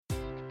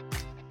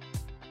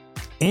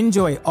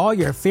Enjoy all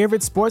your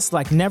favorite sports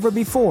like never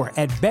before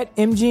at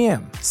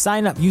BetMGM.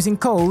 Sign up using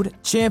code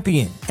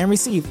CHAMPION and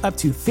receive up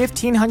to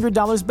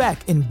 $1,500 back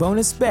in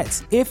bonus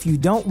bets if you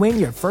don't win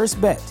your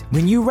first bet.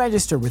 When you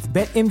register with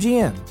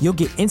BetMGM, you'll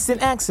get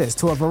instant access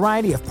to a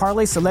variety of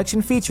parlay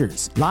selection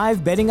features,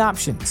 live betting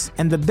options,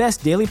 and the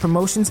best daily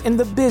promotions in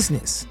the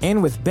business.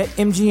 And with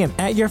BetMGM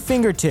at your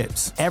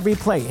fingertips, every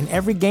play and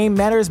every game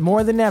matters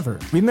more than ever.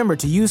 Remember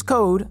to use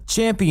code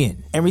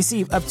CHAMPION and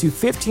receive up to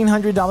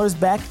 $1,500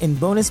 back in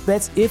bonus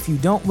bets if you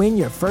don't win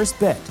your first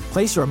bet.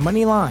 Place your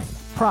money line,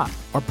 prop,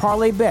 or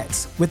parlay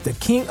bets with the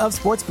king of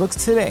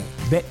sportsbooks today.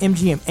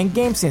 BetMGM and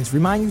GameSense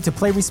remind you to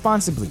play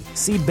responsibly.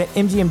 See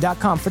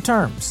BetMGM.com for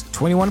terms.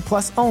 21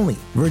 plus only.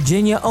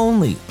 Virginia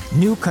only.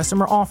 New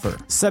customer offer.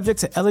 Subject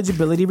to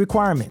eligibility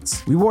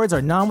requirements. Rewards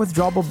are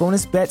non-withdrawable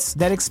bonus bets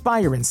that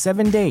expire in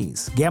 7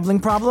 days. Gambling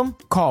problem?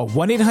 Call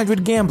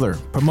 1-800-GAMBLER.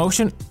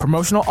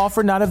 Promotional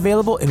offer not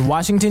available in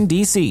Washington,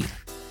 D.C.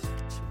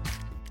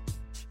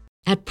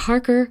 At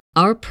Parker,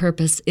 our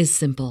purpose is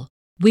simple.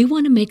 We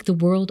want to make the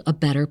world a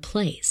better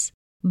place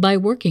by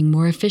working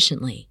more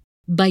efficiently,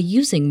 by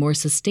using more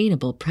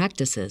sustainable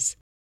practices,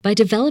 by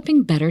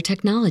developing better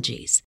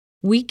technologies.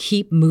 We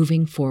keep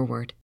moving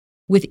forward.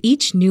 With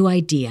each new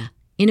idea,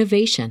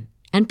 innovation,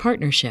 and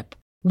partnership,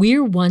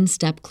 we're one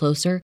step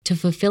closer to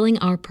fulfilling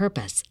our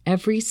purpose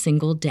every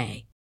single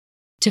day.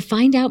 To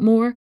find out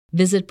more,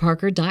 visit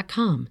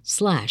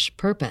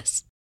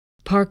parker.com/purpose.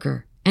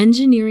 Parker,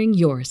 engineering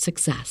your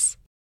success.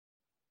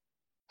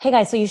 Hey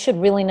guys, so you should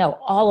really know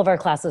all of our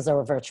classes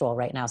are virtual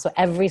right now. So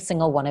every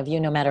single one of you,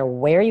 no matter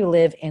where you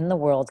live in the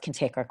world, can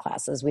take our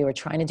classes. We were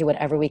trying to do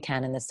whatever we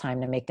can in this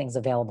time to make things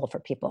available for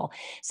people.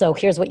 So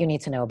here's what you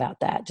need to know about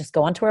that. Just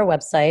go onto our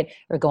website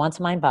or go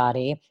onto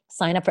MindBody,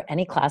 sign up for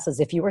any classes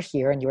if you were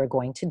here and you were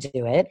going to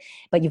do it.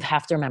 But you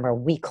have to remember,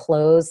 we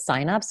close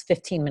signups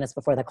 15 minutes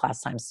before the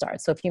class time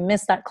starts. So if you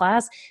missed that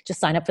class, just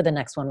sign up for the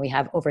next one. We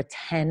have over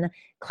 10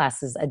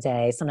 classes a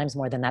day, sometimes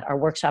more than that. Our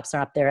workshops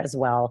are up there as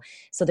well.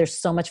 So there's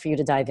so much for you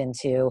to dive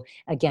into.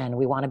 Again,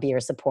 we want to be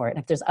your support. And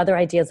if there's other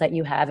ideas that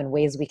you have and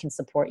ways we can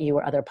support you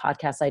or other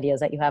podcast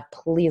ideas that you have,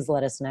 please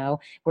let us know.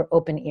 We're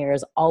open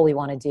ears. All we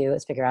want to do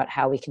is figure out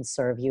how we can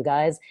serve you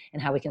guys and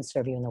how we can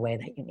serve you in the way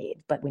that you need.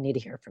 But we need to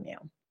hear from you.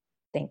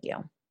 Thank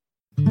you.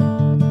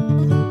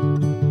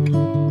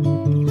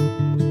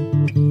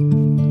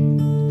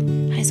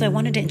 So I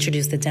wanted to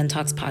introduce the Den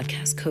Talks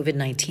podcast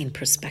COVID-19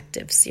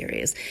 Perspective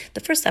series. The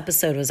first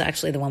episode was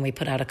actually the one we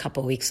put out a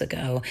couple weeks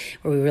ago,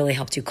 where we really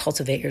helped you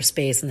cultivate your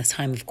space in this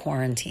time of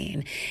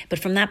quarantine. But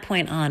from that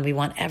point on, we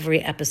want every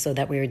episode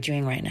that we are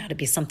doing right now to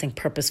be something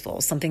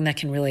purposeful, something that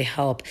can really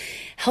help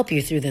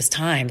you through this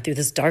time, through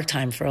this dark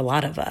time for a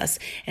lot of us,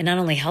 and not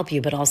only help you,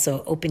 but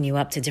also open you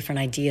up to different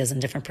ideas and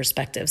different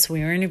perspectives. So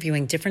we are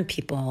interviewing different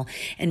people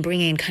and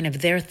bringing kind of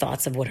their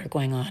thoughts of what are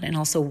going on and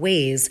also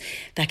ways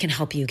that can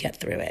help you get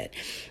through it.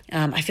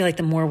 I feel like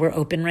the more we're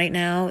open right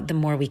now, the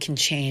more we can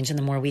change, and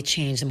the more we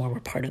change, the more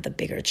we're part of the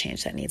bigger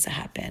change that needs to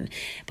happen.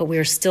 But we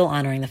are still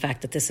honoring the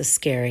fact that this is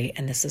scary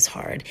and this is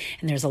hard.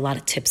 And there's a lot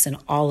of tips in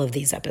all of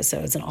these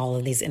episodes and all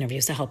of these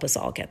interviews to help us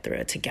all get through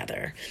it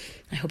together.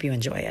 I hope you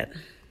enjoy it.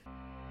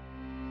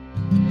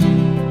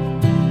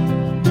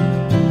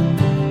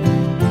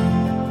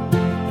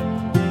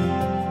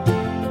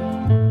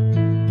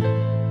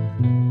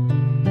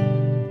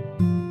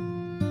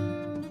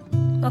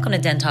 Welcome to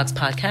Den Talks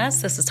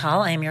podcast. This is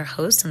Tal. I am your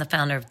host and the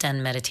founder of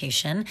Den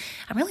Meditation.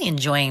 I'm really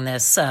enjoying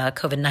this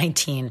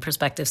COVID-19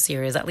 perspective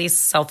series, at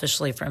least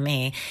selfishly for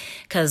me,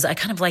 because I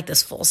kind of like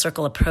this full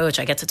circle approach.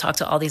 I get to talk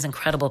to all these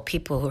incredible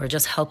people who are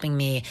just helping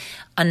me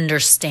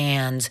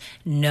understand,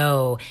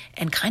 know,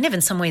 and kind of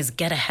in some ways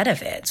get ahead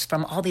of it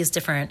from all these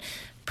different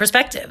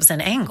perspectives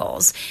and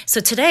angles. So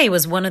today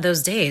was one of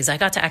those days I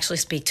got to actually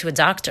speak to a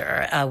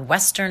doctor, a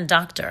Western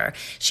doctor.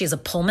 She's a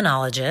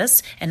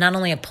pulmonologist, and not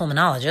only a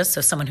pulmonologist, so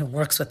someone who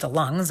works with the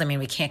lungs. I mean,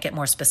 we can't get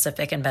more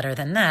specific and better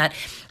than that.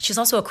 She's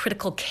also a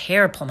critical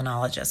care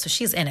pulmonologist. So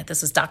she's in it.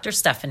 This is Dr.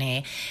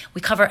 Stephanie. We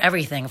cover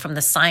everything from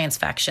the science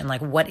faction, like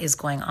what is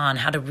going on,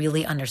 how to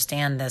really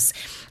understand this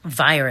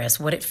virus,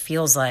 what it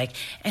feels like,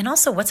 and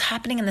also what's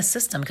happening in the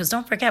system. Because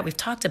don't forget, we've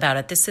talked about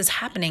it. This is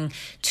happening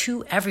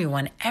to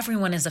everyone.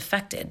 Everyone is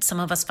affected. Some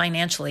of us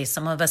financially,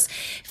 some of us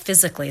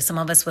physically, some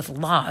of us with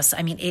loss.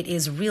 I mean, it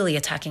is really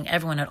attacking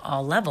everyone at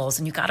all levels.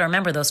 And you got to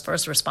remember those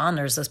first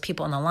responders, those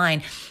people on the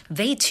line,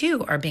 they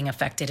too are being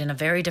affected in a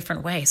very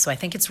different way. So I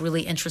think it's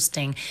really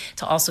interesting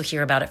to also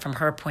hear about it from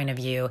her point of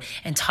view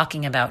and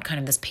talking about kind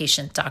of this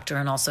patient, doctor,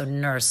 and also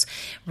nurse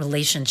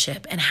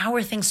relationship and how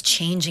are things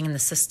changing in the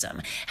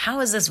system?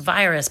 How is this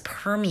virus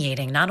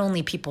permeating not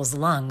only people's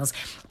lungs,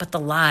 but the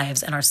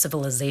lives and our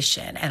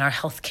civilization and our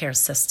healthcare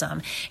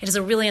system? It is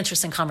a really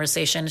interesting conversation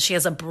conversation. She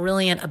has a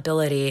brilliant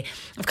ability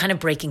of kind of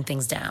breaking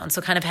things down.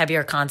 So kind of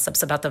heavier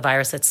concepts about the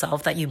virus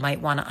itself that you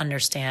might want to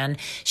understand.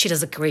 She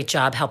does a great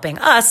job helping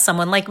us,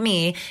 someone like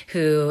me,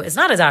 who is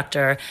not a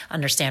doctor,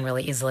 understand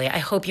really easily. I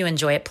hope you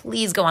enjoy it.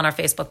 Please go on our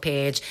Facebook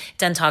page,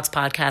 Den Talks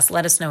Podcast.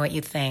 Let us know what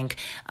you think.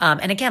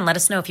 And again, let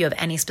us know if you have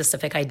any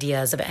specific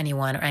ideas of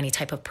anyone or any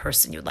type of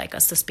person you'd like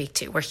us to speak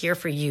to. We're here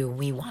for you.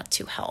 We want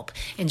to help.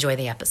 Enjoy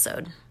the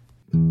episode.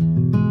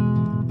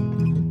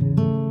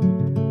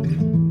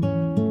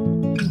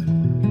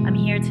 I'm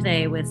here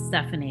today with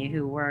Stephanie,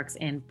 who works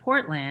in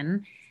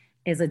Portland,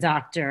 is a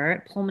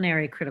doctor,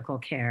 pulmonary critical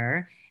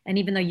care. And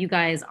even though you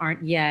guys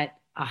aren't yet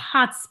a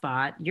hot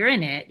spot, you're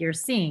in it, you're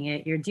seeing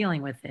it, you're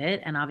dealing with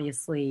it. And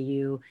obviously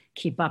you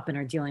keep up and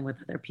are dealing with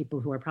other people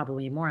who are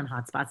probably more in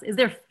hot spots. Is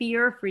there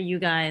fear for you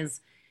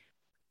guys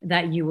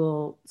that you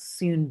will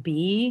soon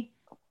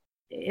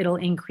it'll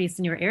increase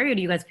in your area? Or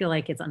do you guys feel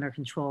like it's under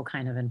control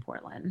kind of in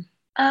Portland?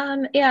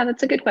 Yeah,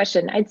 that's a good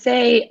question. I'd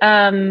say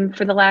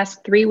for the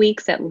last 3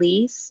 weeks at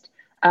least,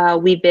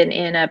 we've been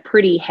in a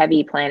pretty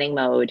heavy planning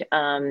mode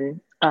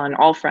on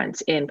all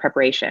fronts in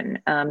preparation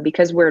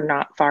because we're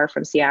not far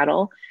from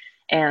Seattle,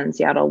 and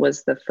Seattle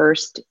was the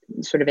first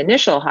sort of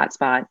initial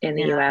hotspot in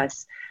the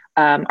US.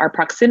 Our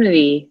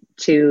proximity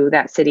to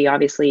that city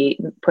obviously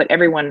put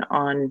everyone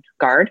on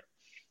guard.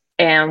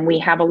 And we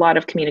have a lot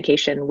of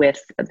communication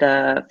with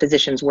the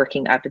physicians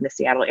working up in the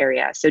Seattle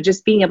area. So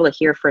just being able to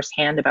hear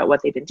firsthand about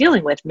what they've been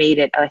dealing with made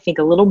it, I think,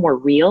 a little more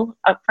real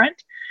upfront.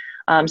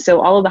 So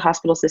all of the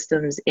hospital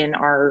systems in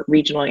our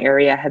regional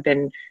area have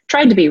been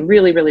trying to be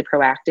really, really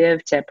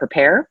proactive to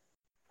prepare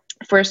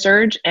for a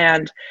surge.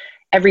 And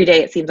every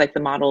day it seems like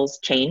the models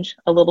change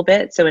a little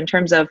bit. So in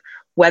terms of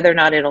whether or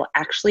not it'll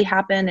actually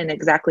happen and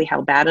exactly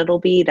how bad it'll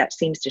be, that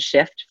seems to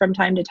shift from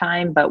time to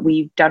time. But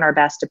we've done our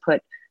best to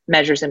put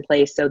measures in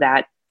place so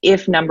that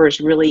if numbers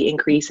really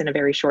increase in a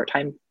very short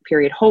time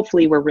period,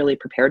 hopefully we're really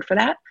prepared for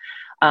that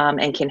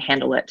and can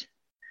handle it.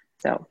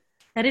 So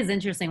that is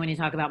interesting when you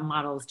talk about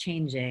models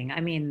changing.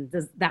 I mean,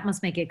 that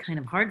must make it kind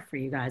of hard for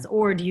you guys,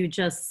 or do you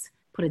just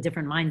put a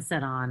different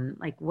mindset on?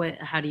 Like,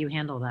 how do you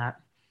handle that?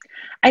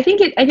 I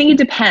think it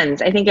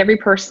depends. I think every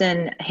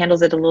person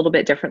handles it a little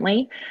bit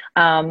differently.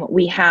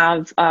 We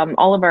have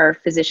all of our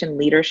physician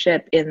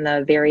leadership in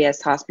the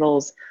various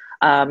hospitals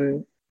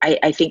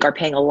I think are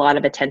paying a lot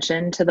of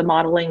attention to the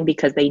modeling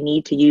because they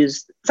need to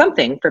use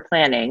something for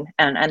planning,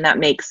 and that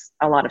makes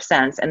a lot of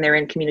sense. And they're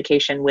in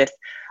communication with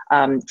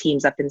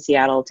teams up in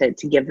Seattle to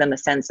give them a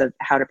sense of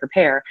how to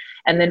prepare.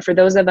 And then for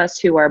those of us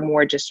who are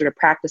more just sort of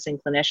practicing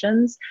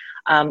clinicians,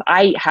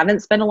 I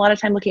haven't spent a lot of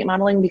time looking at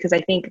modeling because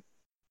I think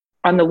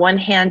on the one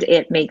hand,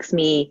 it makes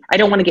me, I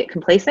don't want to get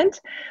complacent,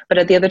 but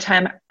at the other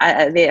time,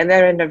 at the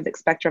other end of the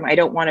spectrum, I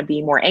don't want to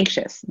be more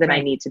anxious than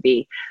I need to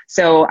be.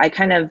 So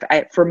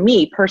for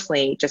me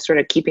personally, just sort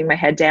of keeping my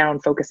head down,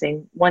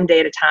 focusing one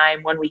day at a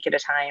time, 1 week at a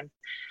time,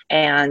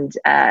 and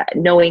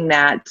knowing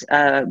that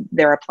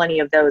there are plenty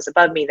of those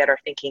above me that are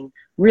thinking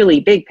really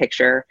big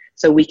picture,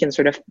 so we can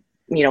sort of,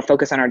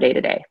 focus on our day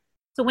to day.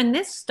 So when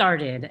this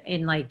started,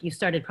 you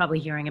started probably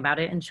hearing about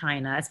it in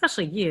China,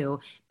 especially you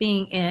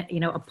being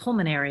in, a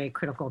pulmonary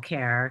critical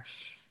care.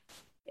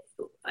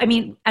 I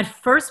mean, at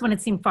first when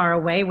it seemed far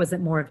away, was it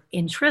more of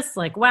interest?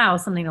 Like, wow,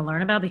 something to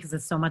learn about because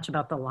it's so much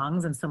about the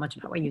lungs and so much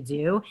about what you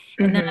do.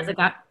 And then as it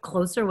got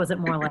closer, was it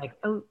more like,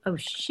 oh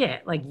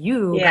shit, like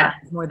you guys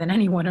more than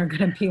anyone are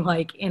going to be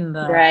like in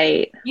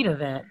the heat of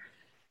it?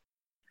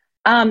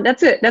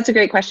 That's a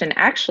great question.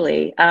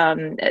 Actually,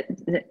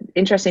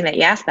 interesting that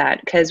you asked that,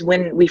 because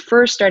when we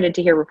first started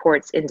to hear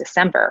reports in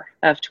December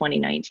of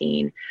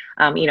 2019,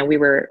 we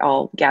were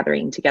all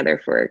gathering together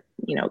for,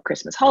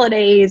 Christmas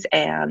holidays,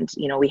 and,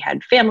 we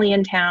had family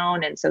in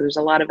town. And so there's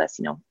a lot of us,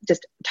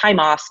 just time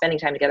off, spending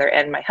time together.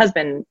 And my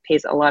husband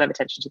pays a lot of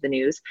attention to the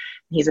news.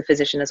 He's a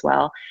physician as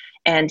well.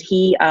 And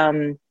he,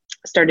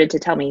 started to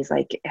tell me, he's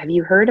like, have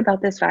you heard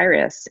about this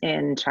virus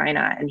in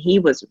China? And he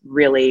was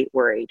really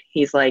worried.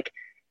 He's like,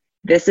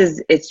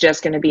 it's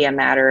just going to be a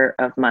matter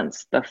of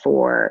months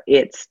before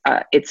it's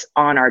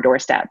on our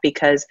doorstep,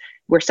 because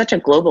we're such a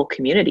global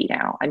community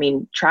now. I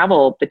mean,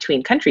 travel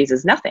between countries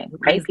is nothing,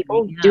 right?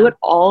 People do it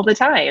all the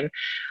time.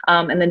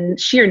 And the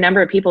sheer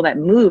number of people that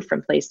move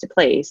from place to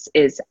place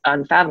is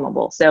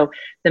unfathomable. So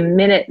the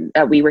minute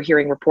that we were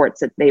hearing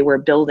reports that they were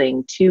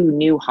building 2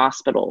 new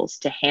hospitals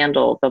to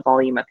handle the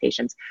volume of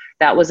patients,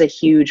 that was a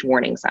huge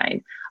warning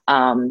sign.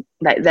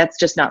 That's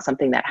just not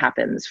something that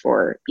happens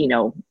for,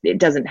 it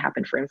doesn't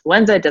happen for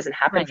influenza. It doesn't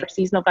happen for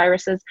seasonal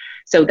viruses.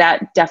 So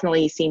that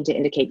definitely seemed to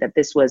indicate that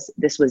this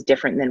was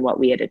different than what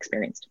we had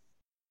experienced.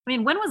 I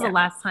mean, when was the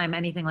last time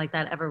anything like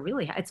that ever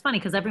really it's funny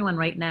because everyone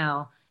right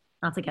now,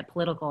 not to get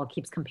political,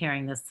 keeps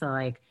comparing this to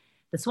like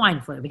the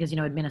swine flu because,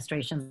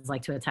 administrations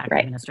like to attack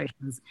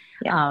administrations.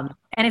 Yeah.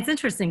 And it's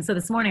interesting. So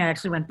this morning I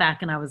actually went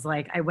back and I was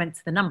like, I went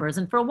to the numbers,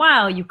 and for a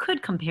while you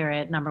could compare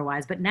it number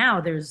wise, but now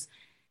there's,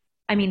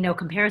 no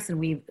comparison.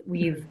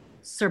 We've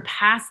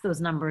surpassed those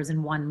numbers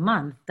in 1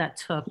 month. That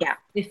took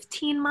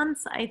 15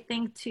 months, I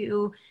think,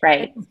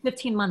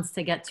 15 months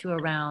to get to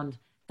around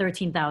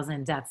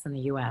 13,000 deaths in the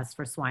US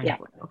for swine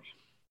flu.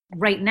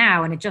 Right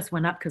now, and it just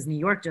went up because New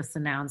York just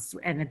announced,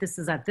 and this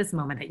is at this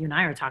moment that you and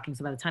I are talking,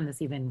 so by the time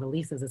this even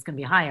releases, it's going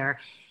to be higher.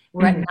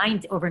 We're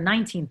at over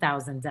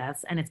 19,000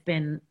 deaths, and it's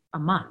been a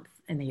month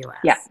in the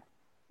US.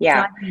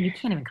 Yeah. So, I mean, you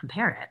can't even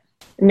compare it.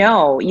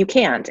 No, you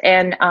can't.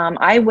 And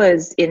I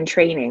was in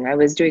training. I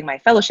was doing my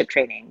fellowship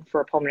training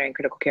for pulmonary and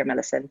critical care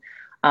medicine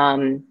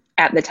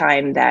at the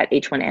time that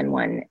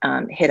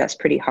H1N1 hit us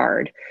pretty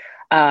hard.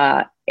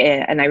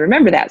 And I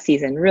remember that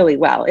season really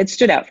well. It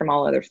stood out from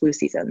all other flu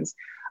seasons.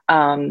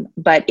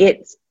 But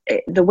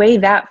the way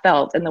that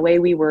felt and the way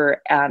we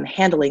were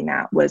handling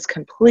that was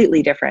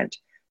completely different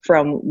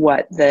from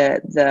what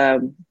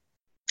the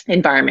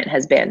environment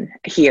has been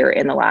here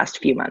in the last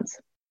few months.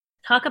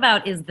 Talk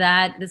about,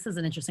 this is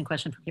an interesting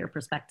question from your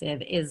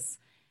perspective, is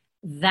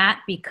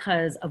that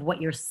because of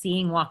what you're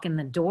seeing walk in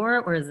the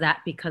door, or is that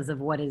because of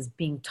what is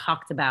being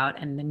talked about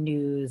in the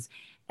news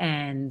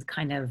and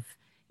kind of,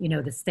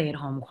 the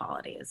stay-at-home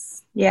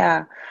qualities?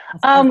 Yeah.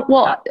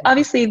 Well,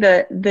 obviously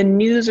the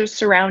news are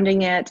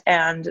surrounding it,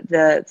 and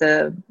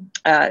the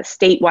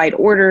statewide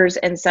orders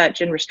and such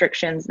and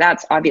restrictions,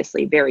 that's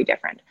obviously very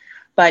different.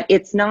 But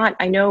it's not,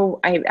 I know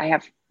I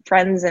have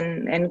friends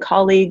and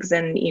colleagues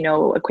and,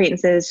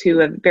 acquaintances who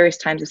at various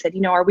times have said,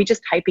 are we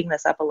just hyping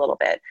this up a little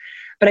bit?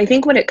 But I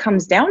think what it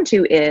comes down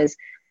to is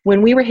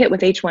when we were hit with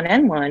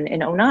H1N1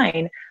 in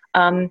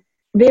 2009,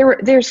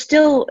 there's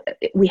still,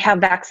 we have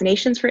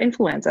vaccinations for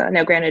influenza.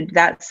 Now, granted,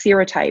 that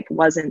serotype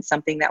wasn't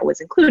something that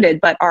was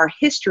included, but our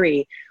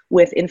history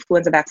with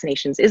influenza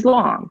vaccinations is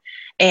long.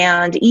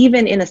 And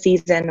even in a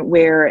season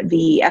where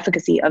the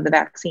efficacy of the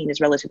vaccine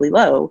is relatively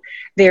low,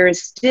 there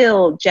is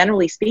still,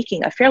 generally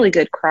speaking, a fairly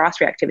good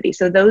cross-reactivity.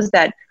 So those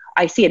that,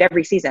 I see it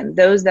every season,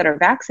 those that are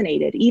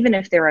vaccinated, even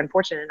if they're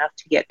unfortunate enough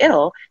to get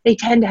ill, they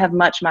tend to have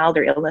much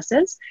milder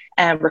illnesses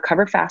and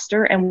recover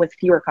faster and with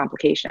fewer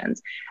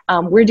complications.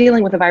 We're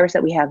dealing with a virus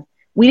that we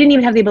didn't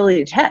even have the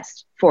ability to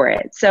test for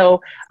it.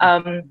 So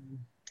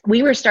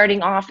we were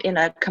starting off in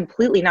a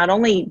completely, not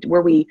only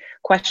were we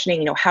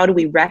questioning, how do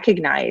we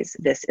recognize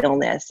this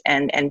illness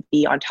and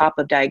be on top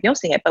of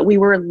diagnosing it, but we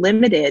were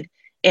limited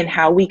in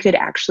how we could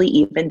actually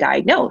even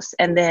diagnose.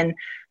 And then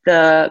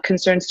the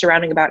concerns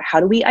surrounding about how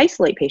do we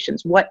isolate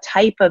patients? What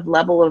type of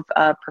level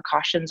of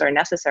precautions are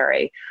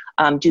necessary?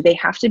 Do they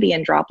have to be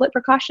in droplet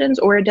precautions,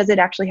 or does it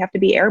actually have to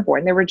be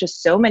airborne? There were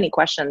just so many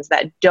questions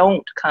that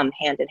don't come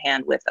hand in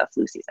hand with a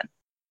flu season.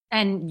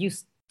 And you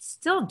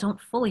still don't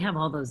fully have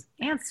all those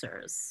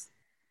answers.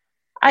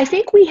 I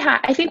feel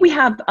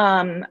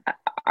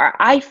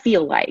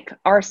like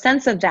our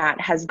sense of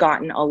that has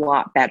gotten a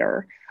lot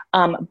better.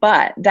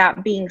 But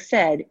that being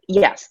said,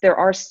 yes, there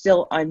are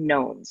still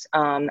unknowns.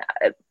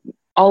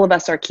 All of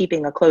us are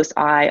keeping a close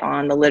eye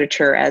on the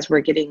literature as we're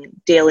getting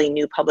daily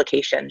new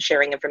publications,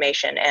 sharing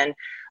information. And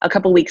a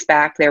couple weeks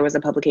back, there was a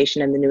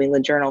publication in the New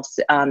England Journal.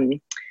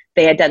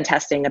 They had done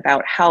testing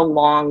about how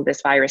long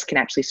this virus can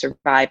actually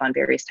survive on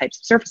various types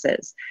of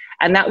surfaces.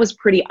 And that was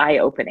pretty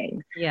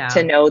eye-opening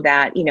to know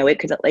that,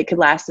 it could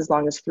last as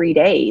long as 3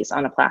 days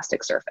on a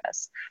plastic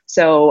surface.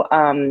 So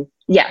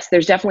yes,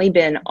 there's definitely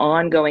been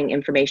ongoing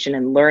information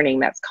and learning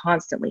that's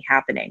constantly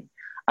happening.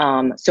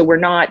 So we're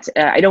not,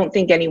 I don't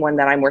think anyone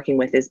that I'm working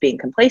with is being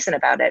complacent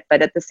about it,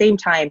 but at the same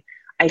time,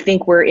 I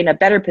think we're in a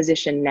better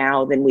position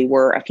now than we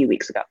were a few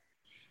weeks ago.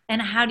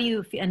 And how do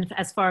you, and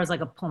as far as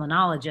like a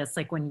pulmonologist,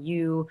 like when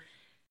you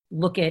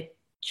look at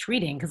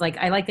treating, because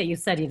I like that you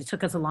said it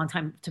took us a long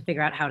time to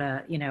figure out how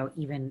to,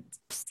 even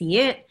see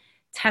it,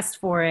 test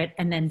for it,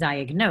 and then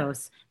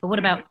diagnose. But what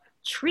about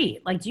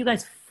treat? Like, do you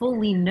guys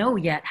fully know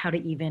yet how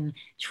to even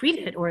treat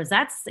it? Or is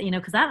that,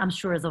 because that I'm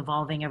sure is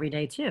evolving every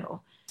day too.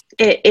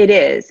 It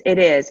is.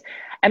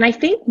 And I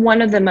think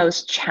one of the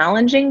most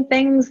challenging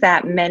things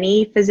that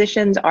many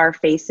physicians are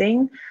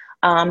facing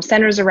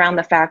centers around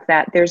the fact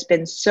that there's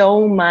been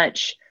so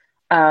much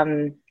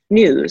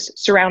news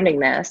surrounding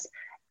this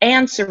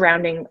and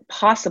surrounding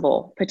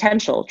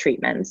potential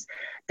treatments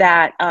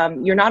that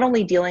you're not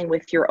only dealing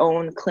with your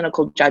own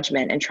clinical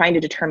judgment and trying to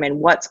determine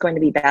what's going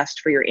to be best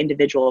for your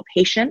individual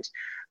patient,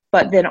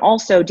 but then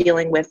also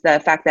dealing with the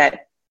fact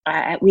that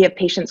we have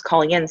patients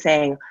calling in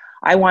saying,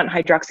 I want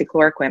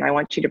hydroxychloroquine. I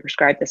want you to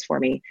prescribe this for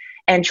me.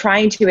 And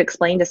trying to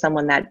explain to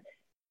someone that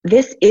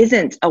this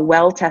isn't a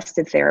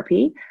well-tested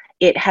therapy.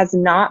 It has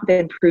not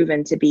been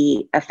proven to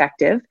be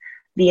effective.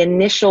 The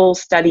initial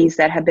studies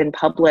that have been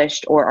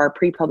published or are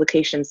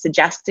pre-publications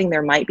suggesting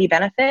there might be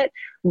benefit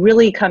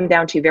really come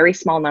down to very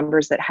small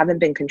numbers that haven't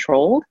been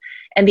controlled.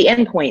 And the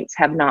endpoints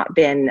have not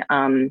been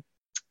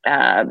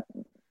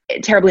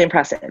terribly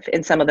impressive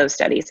in some of those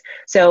studies.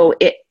 So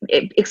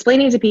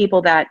explaining to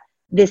people that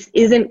this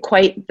isn't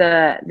quite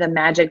the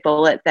magic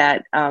bullet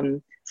that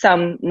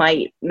some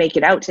might make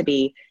it out to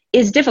be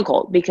is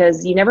difficult,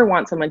 because you never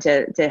want someone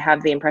to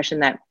have the impression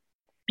that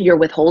you're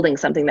withholding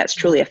something that's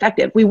truly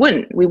effective. We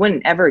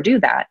wouldn't ever do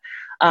that.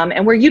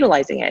 And we're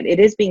utilizing it. It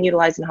is being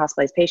utilized in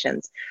hospitalized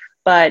patients.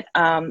 But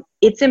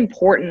it's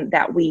important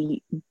that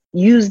we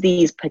use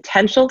these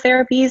potential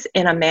therapies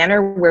in a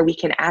manner where we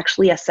can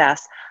actually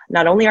assess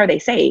not only are they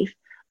safe,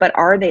 but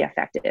are they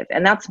effective?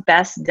 And that's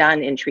best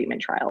done in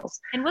treatment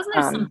trials. And wasn't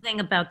there something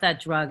about that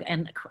drug,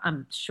 and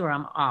I'm sure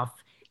I'm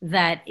off,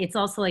 that it's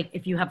also like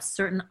if you have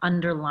certain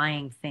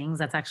underlying things,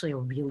 that's actually a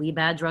really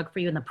bad drug for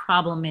you. And the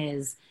problem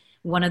is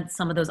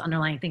some of those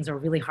underlying things are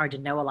really hard to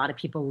know. A lot of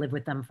people live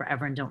with them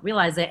forever and don't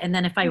realize it. And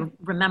then if I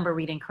remember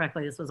reading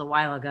correctly, this was a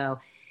while ago,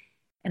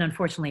 and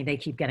unfortunately they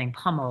keep getting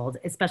pummeled,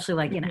 especially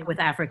like with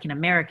African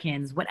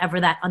Americans,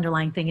 whatever that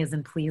underlying thing is,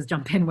 and please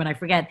jump in when I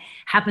forget,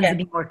 happens to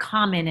be more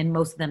common, and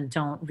most of them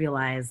don't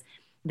realize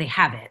they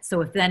have it.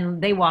 So if then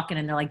they walk in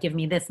and they're like, give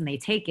me this, and they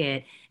take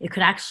it, it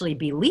could actually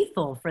be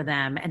lethal for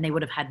them, and they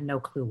would have had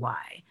no clue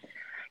why.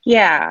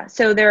 Yeah,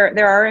 so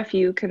there are a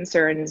few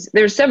concerns.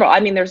 There's several. I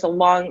mean, there's a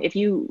long, if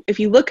you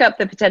look up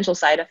the potential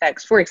side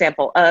effects, for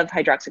example, of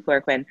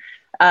hydroxychloroquine,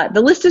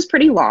 the list is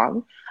pretty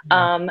long.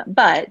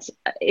 But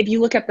if you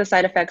look up the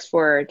side effects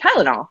for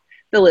Tylenol,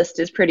 the list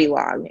is pretty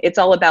long. It's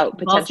all about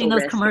potential I've seen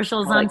those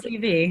commercials on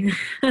TV.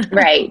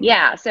 Right.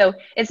 Yeah. So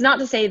it's not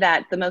to say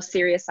that the most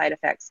serious side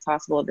effects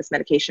possible of this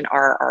medication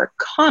are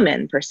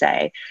common per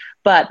se,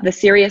 but the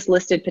serious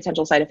listed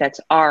potential side effects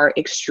are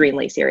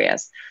extremely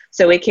serious.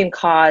 So it can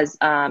cause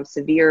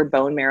severe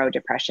bone marrow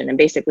depression and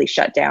basically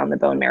shut down the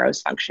bone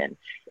marrow's function.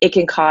 It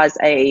can cause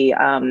a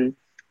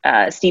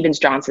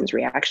Stevens-Johnson's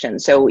reaction.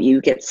 So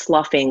you get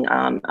sloughing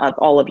of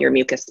all of your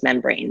mucous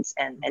membranes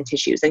and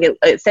tissues, and it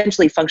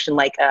essentially function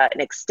like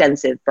an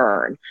extensive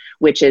burn,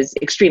 which is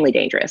extremely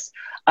dangerous.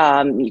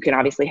 You can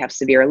obviously have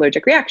severe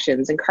allergic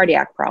reactions and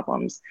cardiac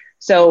problems.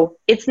 So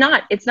it's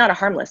not a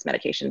harmless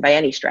medication by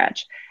any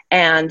stretch.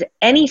 And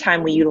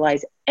anytime we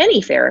utilize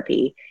any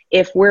therapy,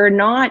 if we're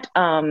not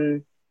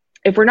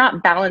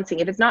balancing,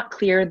 if it's not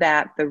clear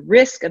that the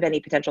risk of any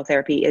potential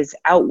therapy is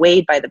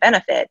outweighed by the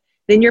benefit,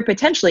 then you're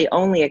potentially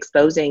only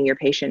exposing your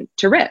patient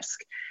to risk.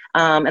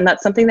 And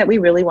that's something that we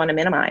really want to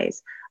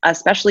minimize,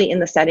 especially in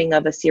the setting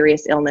of a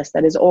serious illness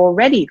that is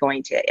already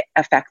going to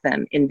affect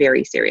them in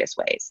very serious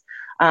ways.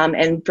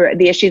 And for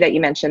the issue that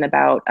you mentioned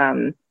about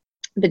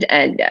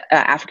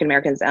African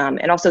Americans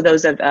and also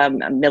those of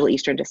Middle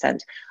Eastern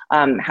descent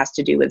has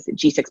to do with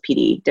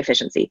G6PD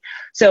deficiency.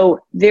 So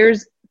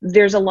there's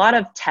a lot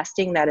of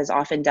testing that is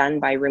often done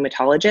by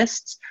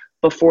rheumatologists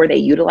before they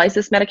utilize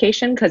this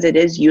medication, because it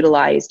is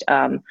utilized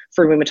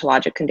for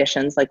rheumatologic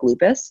conditions like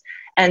lupus.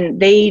 And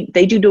they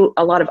do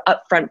a lot of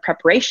upfront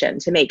preparation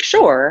to make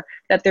sure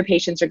that their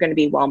patients are going to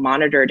be well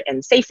monitored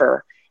and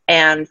safer.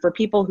 And for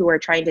people who are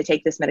trying to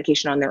take this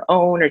medication on their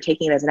own or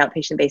taking it as an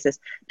outpatient basis,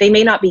 they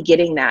may not be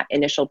getting that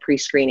initial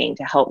pre-screening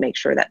to help make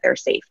sure that they're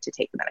safe to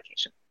take the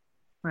medication.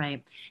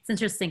 Right. It's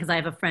interesting because I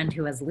have a friend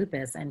who has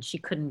lupus and she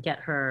couldn't get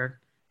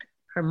her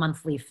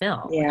monthly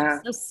fill. Yeah.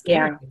 Which is so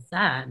scary. Yeah.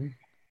 Sad.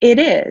 It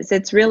is.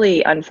 It's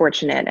really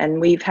unfortunate. And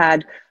we've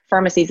had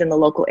pharmacies in the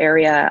local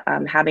area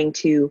having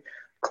to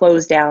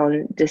close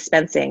down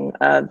dispensing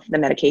of the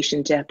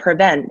medication to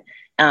prevent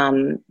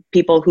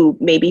people who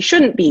maybe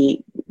shouldn't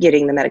be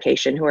getting the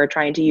medication, who are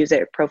trying to use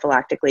it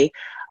prophylactically,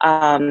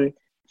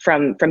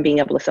 from being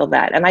able to fill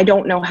that. And I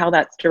don't know how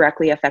that's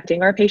directly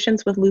affecting our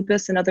patients with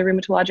lupus and other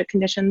rheumatologic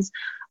conditions.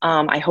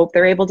 I hope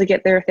they're able to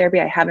get their therapy.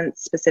 I haven't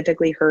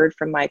specifically heard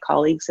from my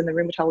colleagues in the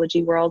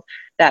rheumatology world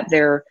that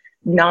they're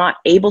not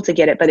able to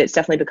get it, but it's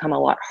definitely become a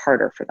lot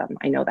harder for them.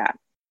 I know that.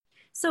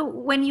 So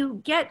when you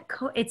get,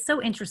 it's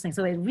so interesting.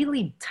 So it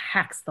really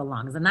attacks the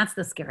lungs, and that's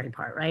the scary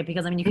part, right?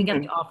 Because I mean, you can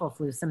get the awful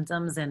flu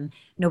symptoms and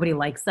nobody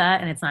likes that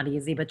and it's not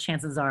easy, but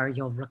chances are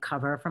you'll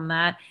recover from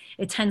that.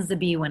 It tends to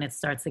be when it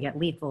starts to get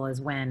lethal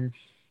is when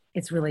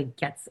it really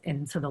gets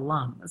into the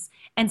lungs.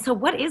 And so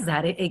what is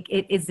that?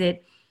 Is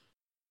it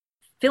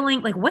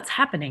filling, like what's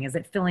happening? Is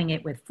it filling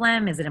it with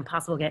phlegm? Is it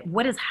impossible to get?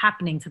 What is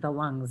happening to the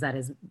lungs that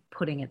is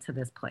putting it to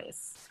this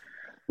place?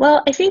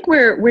 Well, I think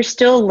we're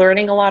still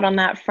learning a lot on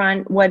that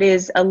front. What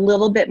is a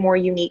little bit more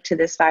unique to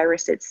this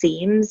virus, it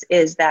seems,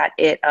 is that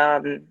it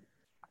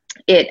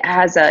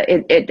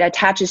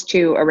attaches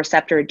to a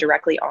receptor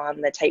directly on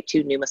the type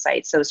 2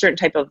 pneumocytes. So a certain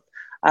type of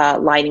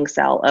lining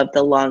cell of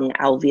the lung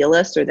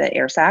alveolus or the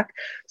air sac.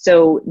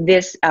 So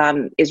this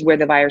is where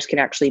the virus can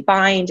actually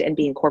bind and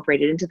be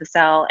incorporated into the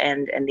cell,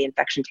 and the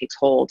infection takes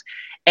hold.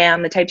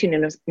 And the type 2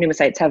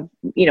 pneumocytes have,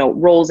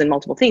 roles in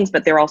multiple things,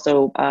 but they're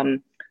also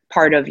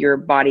part of your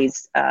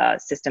body's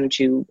system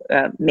to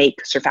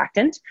make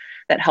surfactant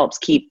that helps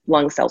keep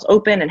lung cells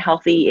open and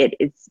healthy.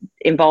 It's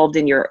involved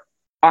in your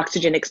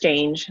oxygen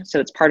exchange. So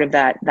it's part of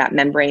that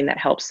membrane that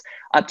helps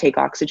uptake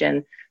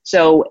oxygen.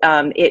 So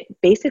it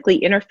basically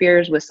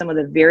interferes with some of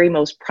the very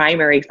most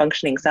primary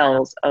functioning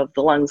cells of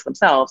the lungs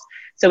themselves.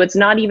 So it's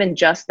not even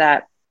just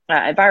that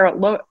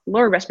viral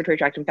lower respiratory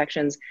tract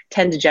infections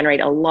tend to generate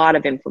a lot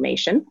of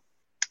inflammation,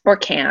 or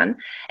can.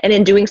 And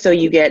in doing so,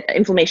 you get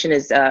inflammation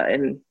is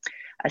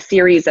a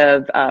series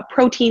of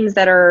proteins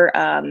that are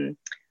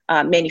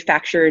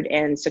manufactured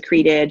and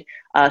secreted,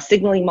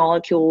 signaling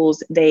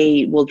molecules.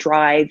 They will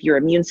drive your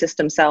immune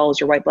system cells,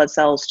 your white blood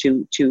cells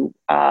to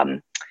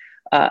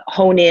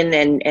hone in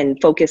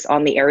and focus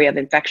on the area of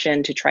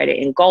infection to try to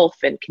engulf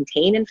and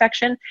contain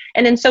infection.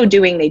 And in so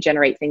doing, they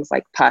generate things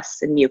like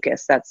pus and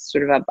mucus. That's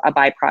sort of a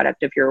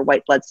byproduct of your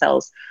white blood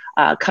cells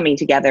coming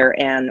together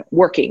and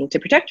working to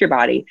protect your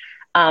body.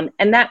 And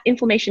that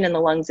inflammation in the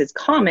lungs is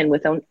common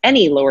with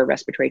any lower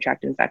respiratory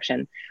tract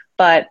infection.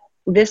 But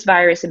this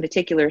virus in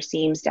particular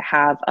seems to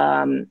have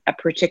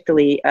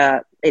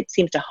it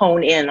seems to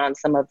hone in on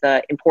some of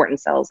the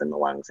important cells in the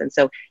lungs. And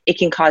so it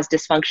can cause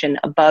dysfunction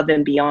above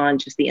and beyond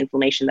just the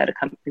inflammation that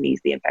accompanies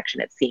the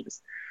infection, it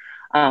seems.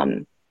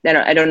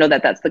 I don't know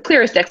that that's the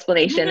clearest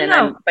explanation, and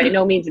I'm by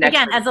no means an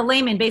expert. Again, as a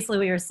layman, basically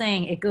what you're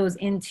saying, it goes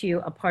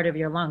into a part of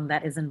your lung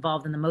that is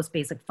involved in the most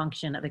basic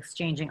function of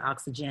exchanging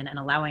oxygen and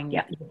allowing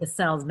the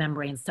cells'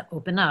 membranes to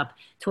open up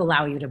to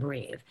allow you to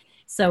breathe.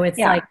 So it's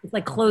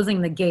like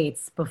closing the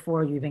gates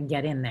before you even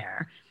get in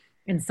there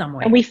in some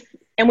way.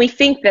 And we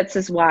think this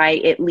is why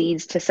it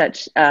leads to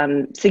such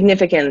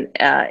significant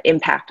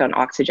impact on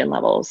oxygen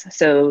levels.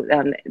 So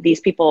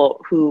these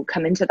people who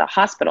come into the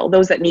hospital,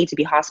 those that need to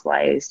be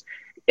hospitalized,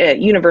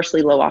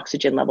 universally low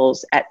oxygen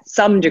levels at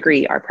some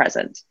degree are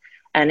present.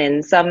 And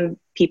in some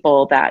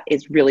people that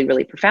is really,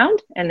 really profound,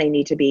 and they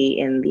need to be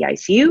in the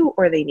ICU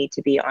or they need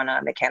to be on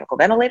a mechanical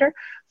ventilator.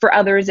 For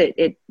others,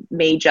 it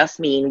may just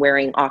mean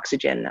wearing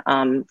oxygen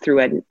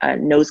through a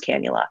nose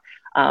cannula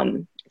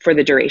for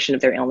the duration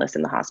of their illness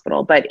in the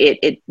hospital. But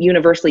it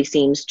universally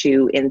seems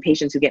to, in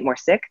patients who get more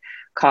sick,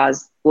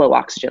 cause low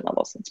oxygen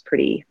levels. It's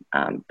pretty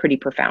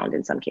profound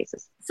in some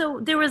cases. So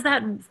there was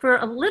that for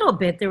a little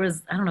bit, there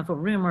was, I don't know if a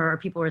rumor or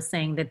people were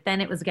saying that then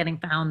it was getting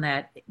found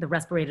that the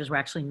respirators were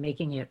actually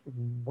making it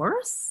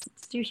worse.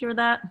 Do you hear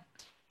that?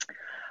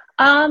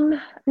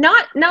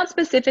 Not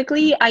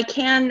specifically. I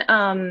can,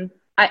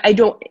 I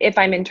don't, if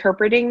I'm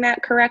interpreting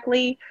that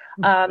correctly,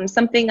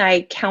 something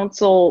I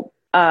counsel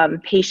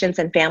patients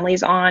and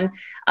families on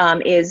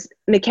is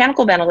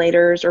mechanical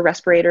ventilators or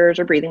respirators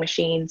or breathing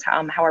machines,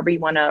 however you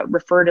want to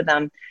refer to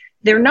them.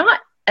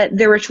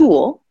 They're a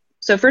tool.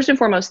 So first and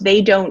foremost,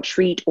 they don't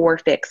treat or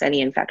fix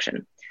any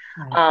infection.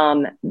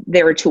 Right.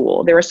 They're a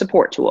tool. They're a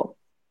support tool.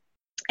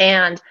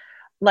 And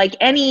like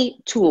any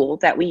tool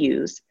that we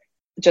use,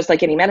 just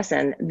like any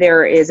medicine,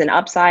 there is an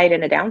upside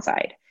and a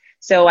downside.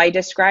 So I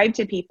describe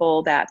to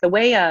people that the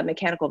way a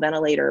mechanical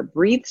ventilator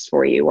breathes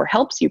for you or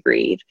helps you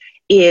breathe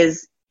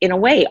is in a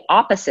way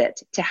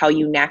opposite to how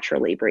you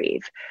naturally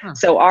breathe.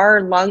 So our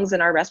lungs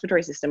and our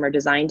respiratory system are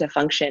designed to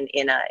function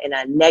in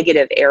a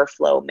negative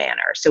airflow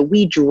manner. So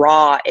we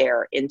draw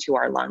air into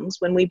our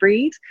lungs when we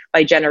breathe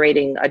by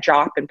generating a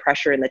drop in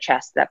pressure in the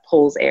chest that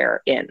pulls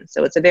air in.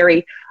 So it's a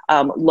very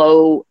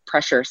low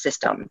pressure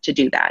system to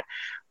do that.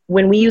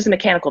 When we use a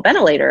mechanical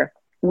ventilator,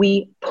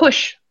 we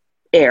push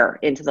air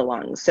into the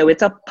lungs. So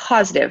it's a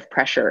positive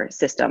pressure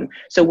system.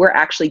 So we're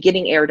actually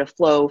getting air to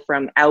flow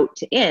from out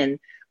to in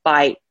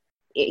by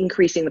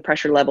increasing the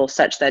pressure level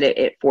such that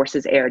it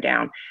forces air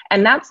down.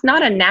 And that's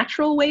not a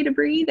natural way to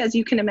breathe, as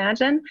you can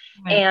imagine.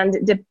 Right.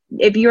 And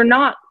if you're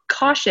not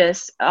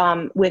cautious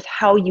with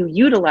how you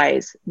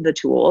utilize the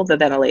tool, the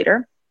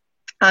ventilator,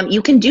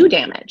 you can do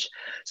damage.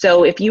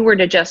 So if you were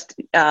to just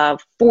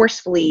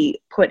forcefully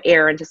put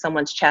air into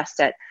someone's chest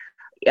at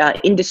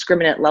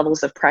indiscriminate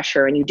levels of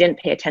pressure and you didn't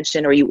pay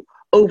attention, or you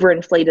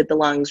overinflated the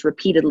lungs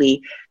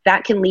repeatedly,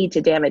 that can lead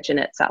to damage in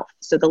itself.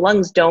 So the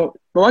lungs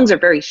are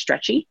very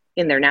stretchy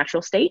in their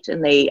natural state,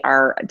 and they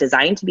are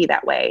designed to be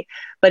that way.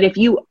 But if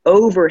you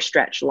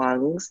overstretch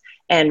lungs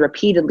and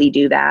repeatedly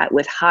do that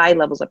with high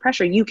levels of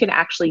pressure, you can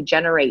actually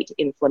generate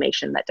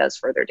inflammation that does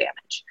further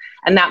damage.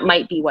 And that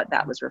might be what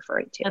that was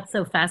referring to. That's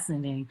so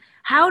fascinating.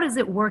 How does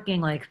it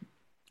working? Like,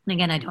 and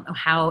again, I don't know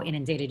how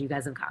inundated you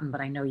guys have gotten, but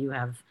I know you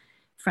have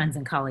friends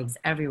and colleagues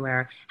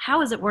everywhere.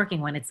 How is it working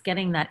when it's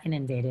getting that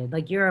inundated?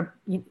 Like you're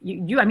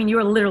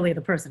literally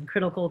the person,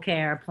 critical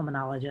care,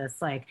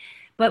 pulmonologist, like,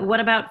 but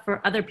what about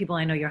for other people?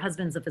 I know your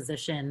husband's a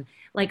physician.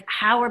 Like,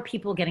 how are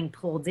people getting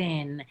pulled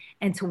in,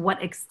 and to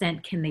what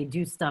extent can they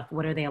do stuff?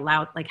 What are they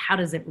allowed? Like, how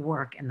does it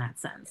work in that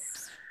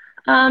sense?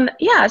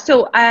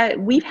 So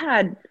we've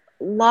had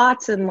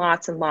lots and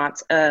lots and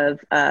lots of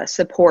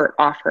support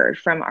offered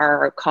from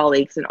our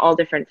colleagues in all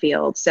different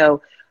fields.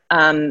 So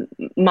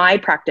my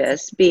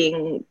practice,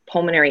 being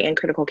pulmonary and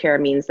critical care,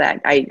 means that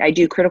I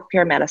do critical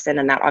care medicine,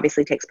 and that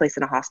obviously takes place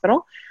in a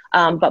hospital.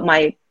 But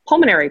my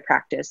pulmonary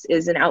practice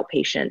is an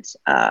outpatient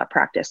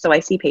practice. So I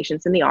see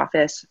patients in the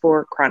office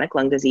for chronic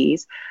lung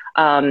disease,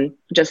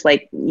 just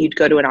like you'd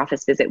go to an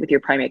office visit with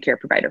your primary care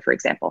provider, for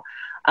example.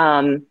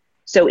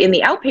 So in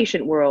the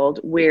outpatient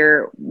world,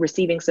 we're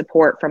receiving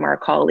support from our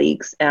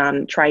colleagues,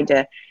 trying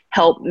to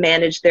help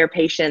manage their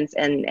patients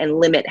and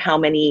limit how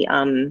many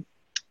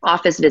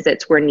office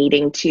visits we're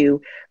needing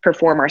to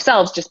perform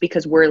ourselves, just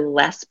because we're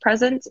less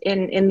present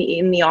in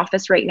the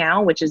office right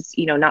now, which is,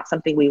 not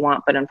something we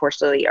want, but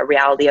unfortunately a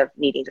reality of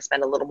needing to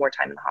spend a little more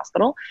time in the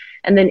hospital.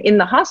 And then in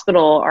the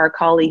hospital, our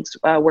colleagues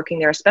working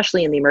there,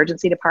 especially in the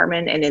emergency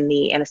department and in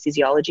the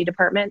anesthesiology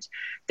department,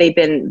 they've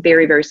been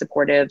very, very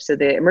supportive. So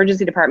the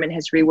emergency department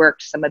has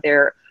reworked some of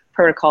their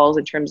protocols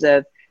in terms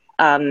of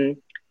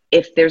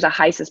If there's a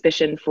high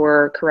suspicion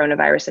for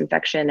coronavirus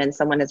infection and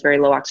someone has very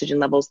low oxygen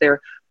levels, they're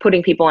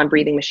putting people on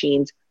breathing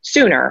machines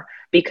sooner,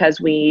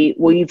 because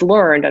we've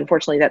learned,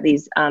 unfortunately, that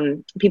these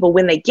people,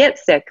 when they get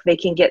sick, they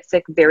can get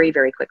sick very,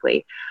 very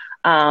quickly.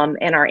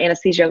 And our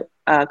anesthesia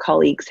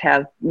colleagues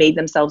have made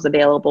themselves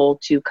available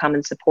to come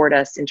and support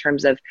us in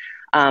terms of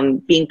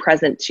being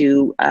present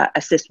to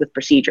assist with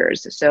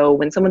procedures. So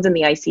when someone's in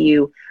the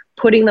ICU,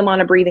 putting them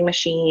on a breathing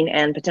machine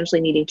and potentially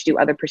needing to do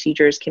other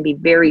procedures can be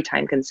very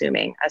time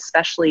consuming,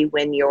 especially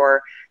when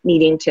you're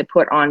needing to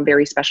put on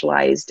very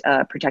specialized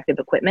protective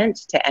equipment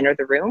to enter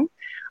the room.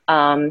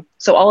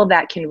 So all of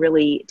that can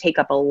really take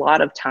up a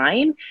lot of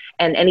time.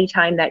 And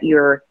anytime that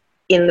you're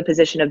in the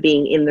position of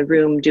being in the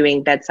room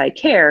doing bedside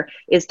care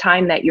is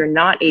time that you're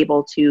not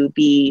able to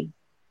be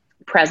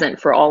present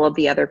for all of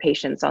the other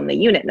patients on the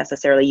unit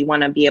necessarily. You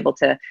want to be able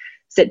to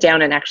sit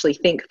down and actually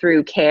think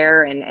through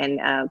care and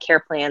care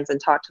plans and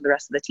talk to the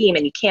rest of the team.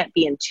 And you can't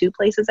be in two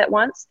places at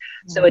once.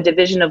 So a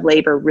division of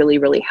labor really,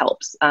 really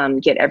helps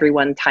get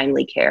everyone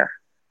timely care.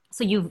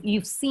 So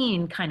you've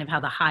seen kind of how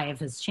the Hive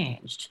has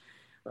changed.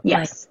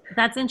 Yes. Like,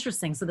 that's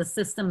interesting. So the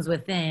systems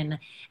within,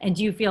 and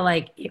do you feel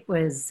like it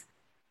was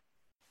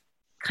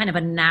kind of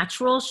a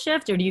natural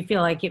shift, or do you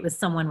feel like it was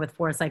someone with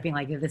foresight being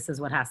like, this is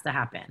what has to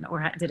happen?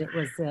 Or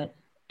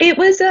It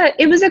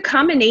was a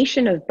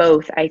combination of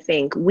both. I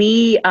think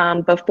we,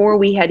 before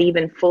we had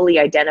even fully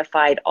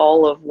identified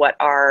all of what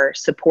our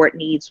support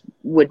needs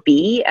would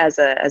be as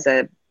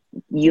a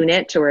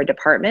unit or a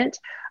department,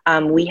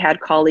 we had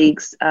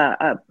colleagues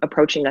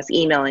approaching us,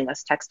 emailing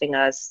us, texting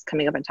us,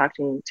 coming up and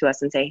talking to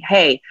us and saying,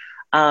 hey,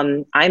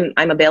 I'm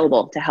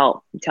available to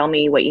help. Tell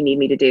me what you need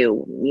me to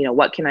do. You know,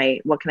 what can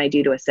I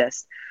do to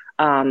assist?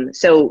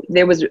 So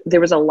there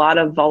was a lot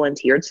of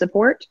volunteered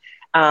support.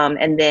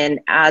 And then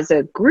as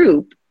a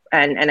group,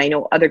 and I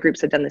know other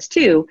groups have done this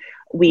too,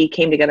 we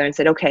came together and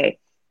said, okay,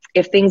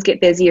 if things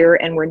get busier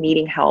and we're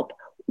needing help,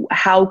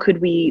 who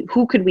could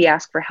we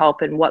ask for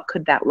help, and what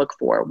could that look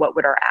for? What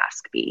would our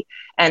ask be?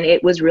 And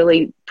it was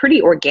really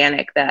pretty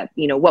organic that,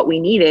 you know, what we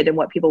needed and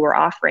what people were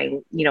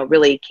offering, you know,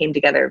 really came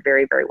together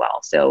very, very well.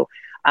 So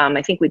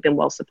I think we've been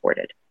well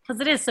supported. Because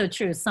it is so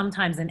true.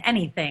 Sometimes in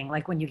anything,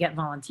 like when you get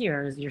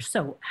volunteers, you're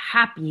so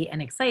happy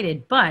and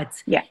excited,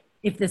 but yeah.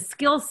 If the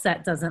skill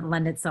set doesn't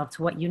lend itself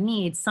to what you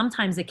need,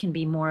 sometimes it can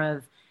be more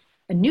of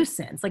a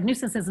nuisance. Like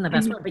nuisance isn't the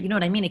best word, but you know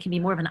what I mean? It can be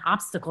more of an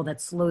obstacle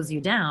that slows you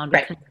down,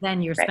 because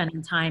then you're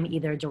spending time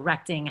either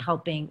directing,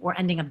 helping, or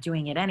ending up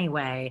doing it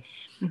anyway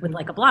with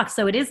like a block.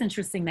 So it is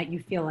interesting that you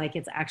feel like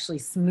it's actually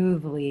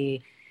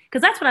smoothly,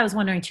 because that's what I was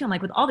wondering too. I'm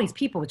like, with all these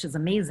people, which is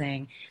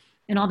amazing,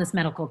 in all this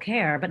medical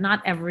care, but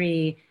not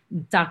every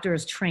doctor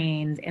is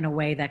trained in a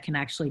way that can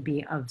actually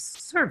be of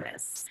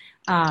service.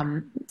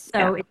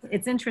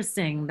 It's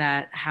interesting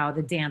that how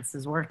the dance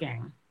is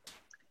working.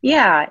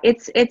 Yeah,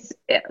 it's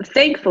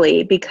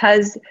thankfully,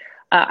 because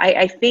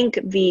I think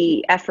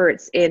the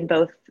efforts in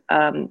both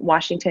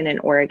Washington and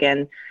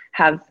Oregon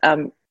have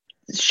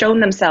shown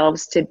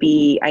themselves to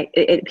be,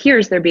 it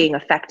appears they're being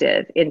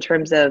effective in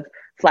terms of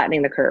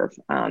flattening the curve,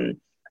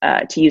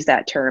 to use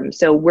that term.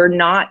 So we're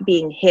not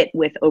being hit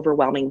with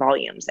overwhelming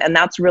volumes. And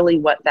that's really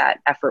what that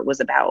effort was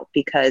about,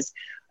 because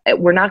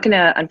we're not going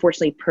to,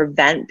 unfortunately,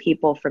 prevent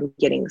people from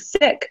getting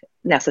sick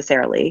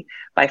necessarily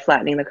by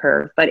flattening the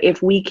curve. But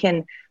if we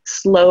can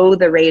slow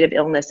the rate of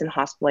illness and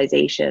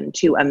hospitalization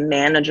to a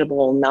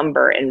manageable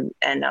number and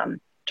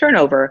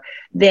turnover,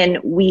 then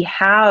we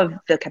have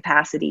the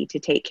capacity to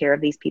take care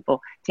of these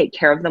people, take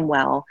care of them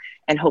well,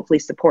 and hopefully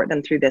support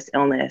them through this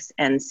illness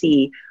and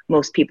see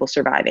most people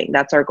surviving.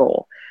 That's our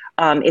goal.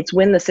 It's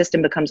when the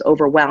system becomes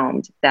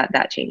overwhelmed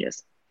that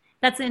changes.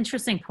 That's an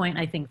interesting point,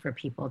 I think, for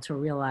people to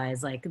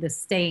realize, like this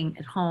staying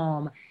at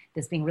home,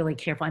 this being really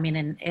careful. I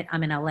mean,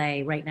 I'm in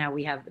LA right now.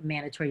 We have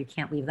mandatory, you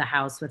can't leave the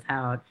house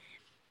without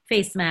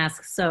face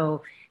masks.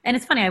 So, and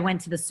it's funny, I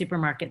went to the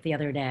supermarket the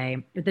other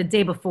day, the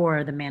day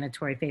before the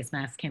mandatory face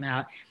masks came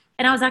out.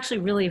 And I was actually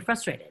really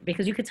frustrated,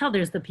 because you could tell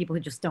there's the people who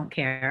just don't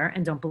care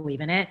and don't believe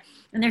in it.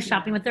 And they're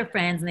shopping with their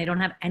friends and they don't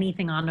have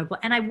anything on.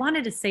 And I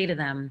wanted to say to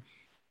them,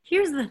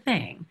 here's the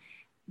thing.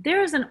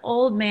 There's an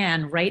old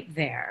man right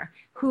there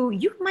who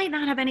you might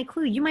not have any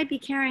clue. You might be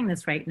carrying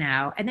this right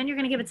now. And then you're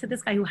going to give it to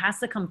this guy who has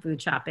to come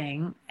food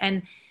shopping.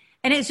 And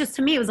it's just,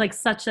 to me, it was like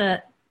such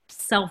a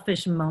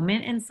selfish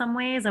moment in some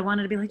ways. I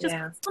wanted to be like, just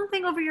put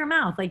something over your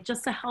mouth, like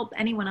just to help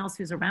anyone else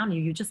who's around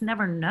you. You just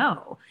never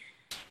know.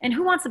 And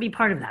who wants to be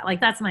part of that? Like,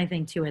 that's my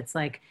thing too. It's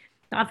like,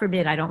 God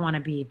forbid, I don't want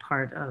to be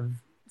part of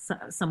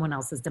someone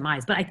else's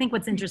demise. But I think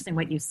what's interesting,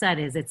 what you said,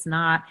 is it's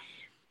not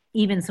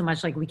even so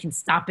much like we can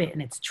stop it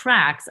in its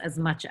tracks, as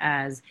much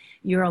as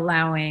you're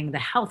allowing the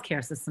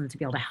healthcare system to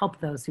be able to help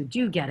those who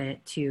do get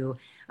it to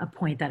a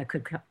point that it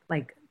could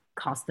like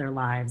cost their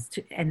lives,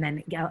 and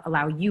then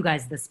allow you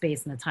guys the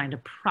space and the time to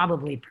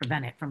probably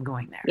prevent it from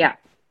going there.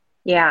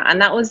 Yeah. And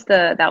that was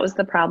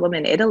the problem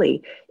in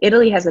Italy.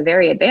 Italy has a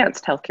very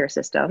advanced healthcare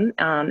system,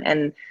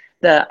 and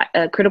the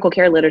critical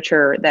care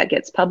literature that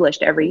gets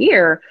published every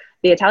year,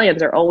 the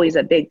Italians are always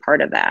a big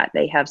part of that.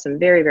 They have some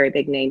very, very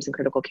big names in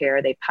critical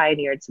care. They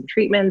pioneered some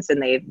treatments,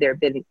 and they've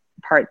been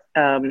part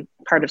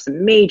of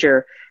some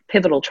major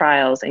pivotal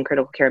trials in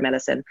critical care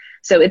medicine.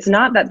 So it's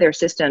not that their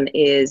system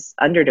is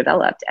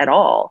underdeveloped at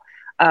all,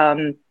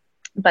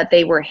 but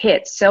they were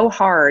hit so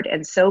hard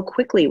and so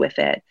quickly with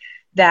it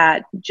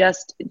that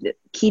just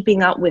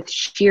keeping up with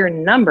sheer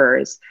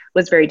numbers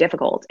was very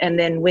difficult. And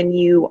then when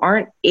you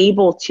aren't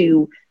able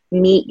to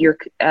meet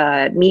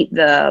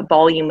the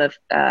volume of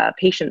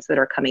patients that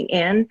are coming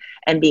in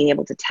and being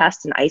able to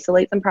test and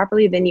isolate them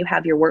properly, then you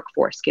have your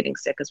workforce getting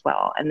sick as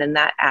well. And then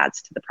that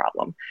adds to the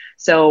problem.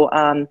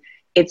 So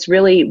it's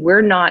really,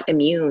 we're not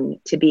immune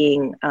to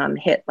being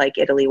hit like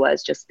Italy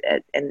was,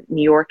 and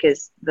New York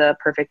is the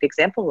perfect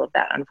example of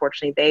that.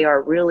 Unfortunately, they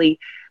are really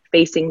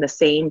facing the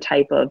same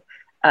type of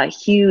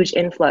huge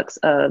influx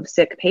of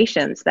sick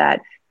patients,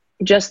 that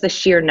just the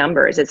sheer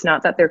numbers, it's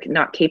not that they're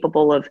not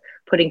capable of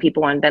putting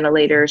people on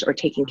ventilators or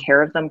taking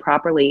care of them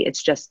properly.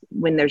 It's just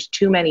when there's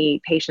too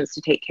many patients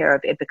to take care of,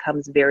 it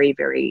becomes very,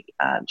 very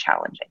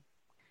challenging.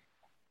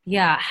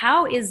 Yeah.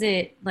 How is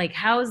it, like,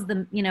 how's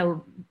the,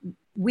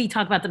 we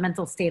talk about the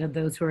mental state of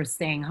those who are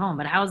staying home,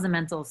 but how's the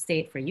mental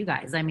state for you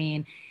guys? I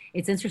mean,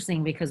 it's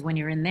interesting because when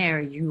you're in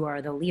there, you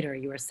are the leader,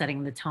 you are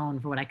setting the tone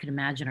for what I could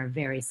imagine are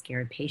very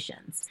scared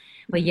patients,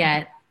 but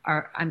yet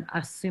I'm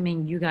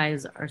assuming you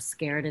guys are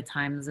scared at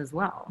times as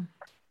well.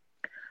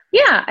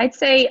 Yeah, I'd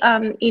say,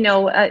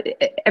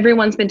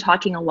 everyone's been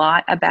talking a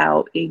lot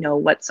about,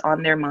 what's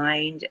on their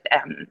mind.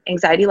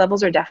 Anxiety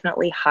levels are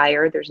definitely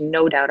higher. There's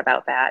no doubt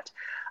about that.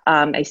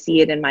 I see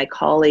it in my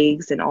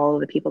colleagues and all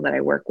of the people that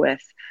I work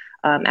with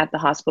at the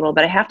hospital.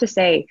 But I have to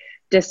say,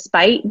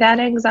 despite that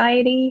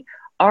anxiety,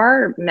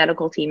 our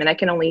medical team, and I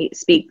can only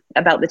speak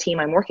about the team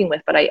I'm working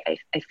with, but I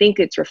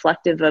think it's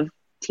reflective of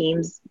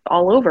teams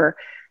all over,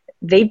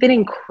 they've been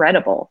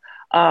incredible.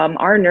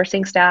 Our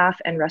nursing staff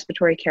and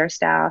respiratory care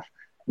staff,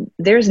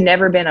 there's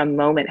never been a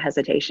moment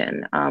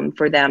hesitation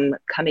for them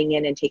coming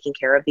in and taking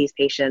care of these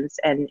patients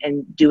and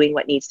doing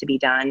what needs to be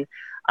done.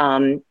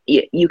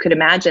 You could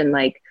imagine,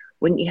 like,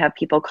 when you have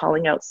people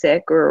calling out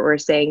sick or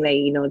saying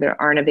they, they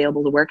aren't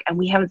available to work, and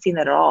we haven't seen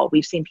that at all.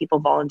 We've seen people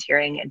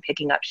volunteering and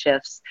picking up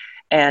shifts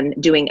and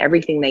doing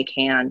everything they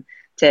can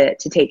to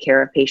take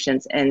care of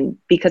patients. And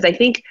because I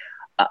think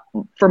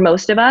for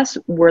most of us,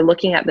 we're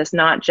looking at this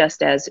not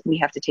just as we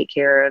have to take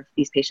care of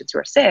these patients who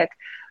are sick,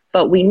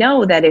 but we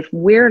know that if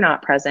we're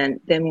not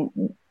present, then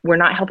we're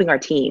not helping our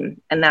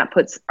team, and that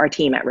puts our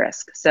team at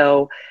risk.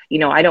 So,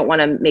 I don't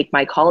want to make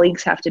my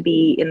colleagues have to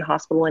be in the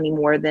hospital any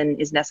more than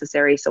is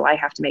necessary. So I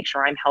have to make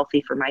sure I'm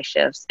healthy for my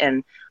shifts.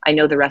 And I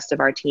know the rest of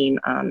our team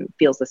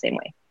feels the same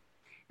way.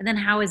 And then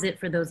how is it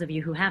for those of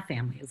you who have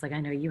families? Like, I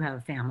know you have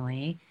a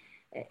family,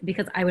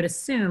 because I would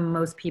assume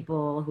most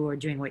people who are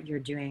doing what you're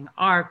doing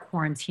are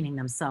quarantining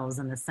themselves,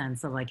 in the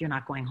sense of, like, you're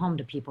not going home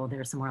to people,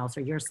 they're somewhere else,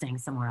 or you're staying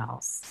somewhere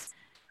else.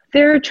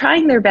 They're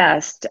trying their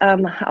best.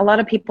 A lot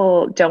of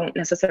people don't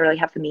necessarily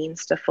have the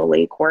means to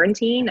fully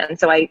quarantine. And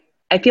so I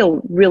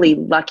feel really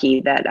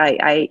lucky that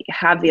I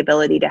have the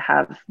ability to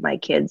have my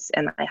kids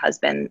and my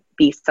husband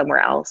be somewhere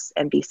else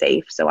and be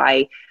safe. So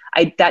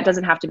that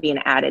doesn't have to be an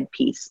added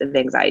piece of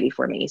anxiety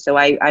for me. So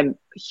I'm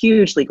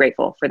hugely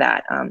grateful for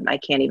that. I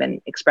can't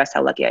even express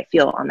how lucky I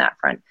feel on that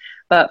front.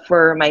 But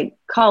for my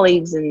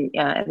colleagues and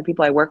the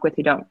people I work with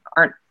who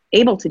aren't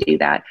able to do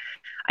that,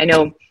 I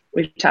know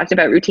we've talked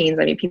about routines.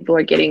 I mean, people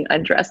are getting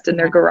undressed in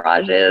their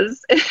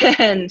garages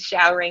and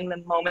showering the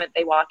moment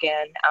they walk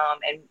in.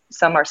 And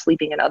some are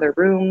sleeping in other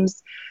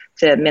rooms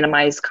to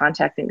minimize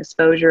contact and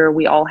exposure.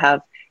 We all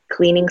have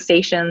cleaning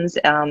stations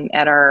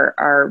at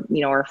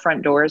our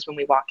front doors when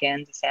we walk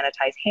in to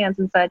sanitize hands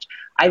and such.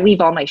 I leave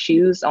all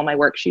my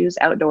work shoes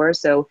outdoors.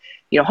 So,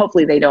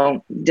 hopefully they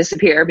don't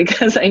disappear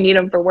because I need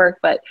them for work,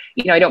 but,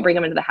 I don't bring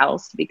them into the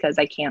house because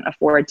I can't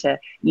afford to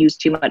use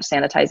too much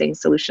sanitizing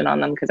solution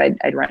on them because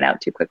I'd run out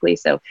too quickly.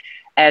 So,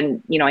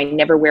 and, I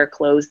never wear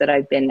clothes that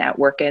I've been at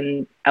work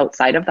in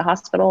outside of the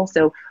hospital.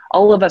 So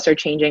all of us are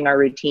changing our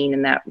routine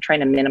and that, trying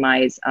to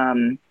minimize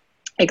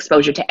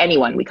exposure to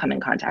anyone we come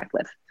in contact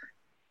with.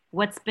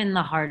 What's been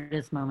the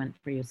hardest moment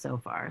for you so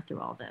far through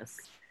all this?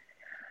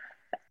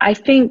 I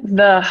think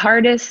the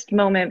hardest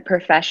moment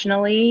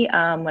professionally,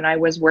 when I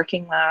was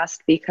working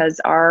last, because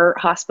our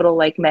hospital,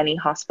 like many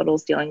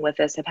hospitals dealing with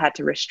this, have had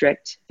to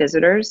restrict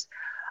visitors,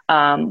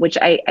 which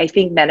I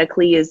think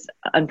medically is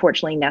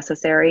unfortunately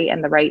necessary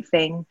and the right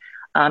thing,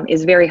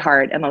 is very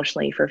hard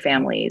emotionally for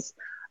families.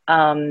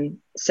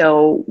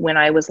 So when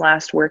I was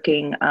last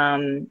working,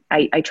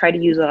 I try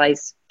to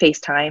utilize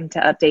FaceTime to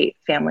update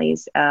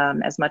families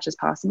as much as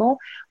possible,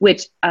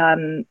 which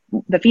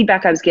the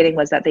feedback I was getting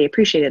was that they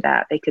appreciated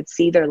that. They could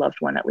see their loved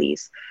one at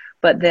least.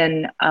 But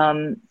then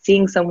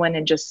seeing someone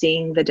and just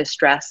seeing the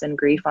distress and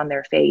grief on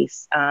their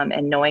face,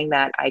 and knowing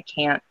that I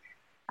can't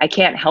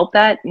help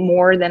that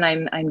more than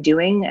I'm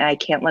doing. I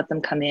can't let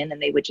them come in,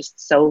 and they would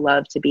just so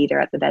love to be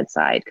there at the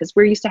bedside, because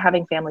we're used to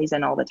having families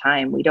in all the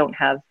time. We don't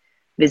have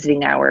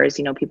visiting hours.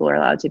 People are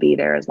allowed to be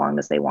there as long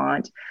as they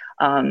want.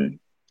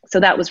 So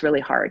that was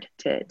really hard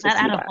to see that.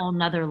 Add a whole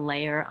nother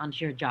layer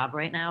onto your job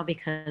right now,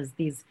 because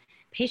these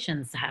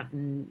patients have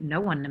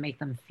no one to make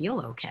them feel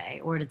okay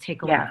or to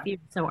take away fear.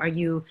 So are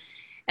you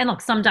And look,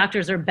 some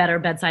doctors are better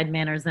bedside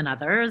manners than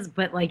others,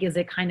 but like, is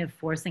it kind of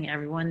forcing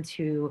everyone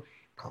to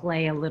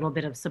play a little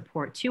bit of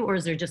support too, or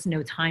is there just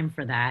no time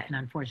for that? And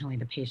unfortunately,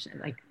 the patient,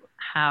 like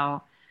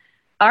how?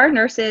 Our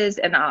nurses,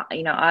 and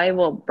I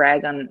will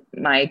brag on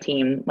my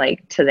team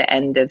like to the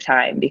end of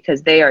time,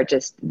 because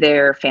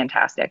they're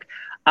fantastic.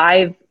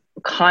 I've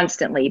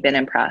constantly been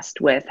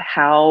impressed with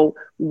how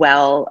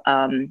well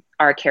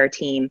our care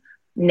team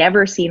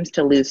never seems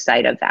to lose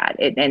sight of that.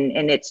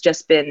 And it's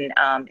just been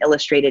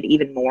illustrated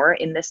even more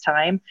in this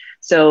time.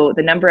 So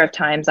the number of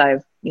times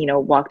I've,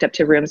 walked up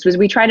to rooms, because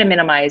we try to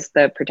minimize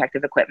the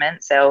protective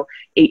equipment. So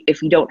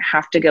if you don't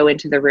have to go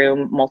into the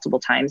room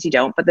multiple times, you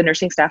don't, but the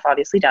nursing staff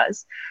obviously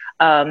does.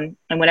 And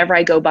whenever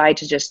I go by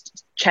to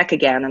just check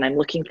again, and I'm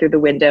looking through the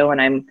window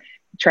and I'm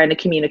trying to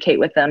communicate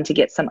with them to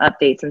get some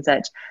updates and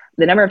such,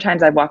 the number of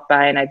times I've walked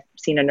by and I've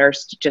seen a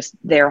nurse just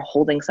there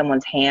holding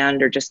someone's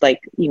hand, or just like,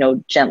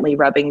 gently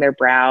rubbing their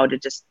brow to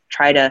just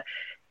try to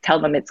tell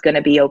them it's going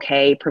to be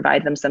okay,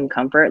 provide them some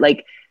comfort.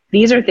 Like,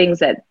 these are things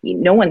that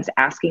no one's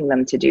asking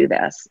them to do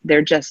this.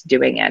 They're just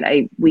doing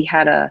it. We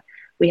had a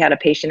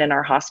patient in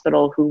our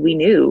hospital who we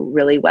knew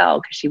really well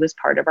because she was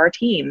part of our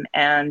team.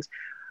 And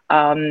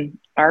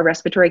our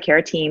respiratory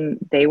care team,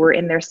 they were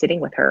in there sitting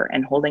with her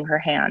and holding her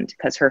hand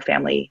because her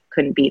family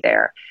couldn't be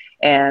there.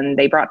 And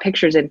they brought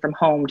pictures in from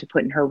home to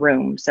put in her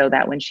room so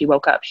that when she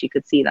woke up, she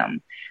could see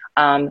them.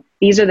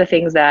 These are the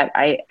things that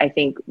I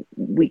think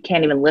we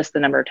can't even list the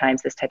number of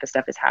times this type of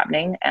stuff is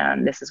happening.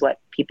 And this is what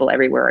people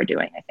everywhere are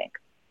doing, I think.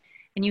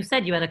 And you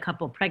said you had a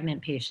couple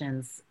pregnant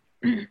patients.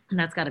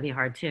 That's got to be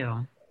hard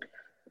too.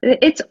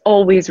 It's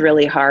always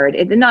really hard.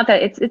 Not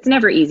that it's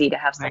never easy to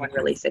have someone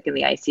really sick in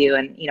the ICU.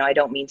 And, I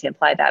don't mean to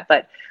imply that,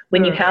 but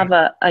when you have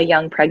a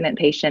young pregnant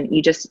patient,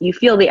 you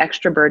feel the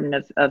extra burden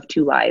of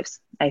two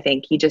lives. I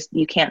think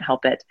you can't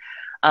help it.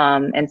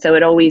 And so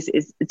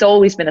it's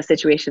always been a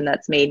situation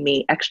that's made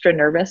me extra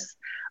nervous,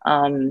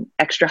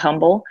 extra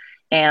humble.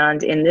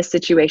 And in this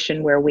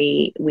situation where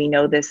we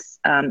know this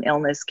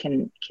illness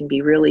can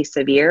be really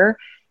severe,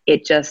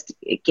 it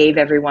gave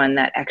everyone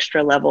that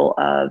extra level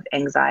of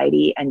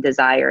anxiety and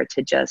desire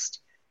to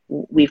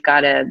we've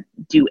got to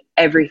do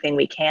everything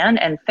we can.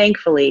 And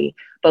thankfully,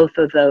 both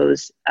of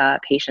those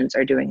patients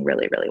are doing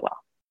really, really well.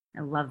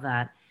 I love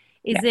that.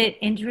 Is it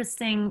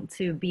interesting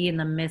to be in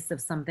the midst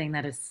of something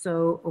that is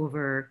so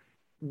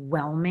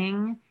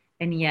overwhelming,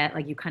 and yet,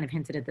 like you kind of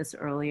hinted at this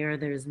earlier,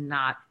 there's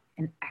not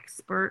an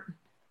expert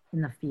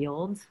in the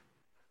field?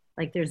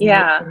 Like there's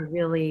no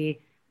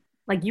really,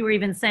 like you were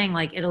even saying,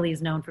 like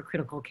Italy's known for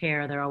critical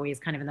care. They're always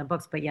kind of in the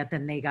books, but yet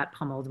then they got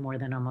pummeled more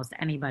than almost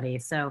anybody.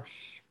 So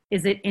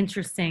is it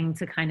interesting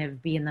to kind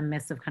of be in the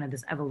midst of kind of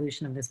this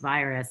evolution of this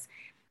virus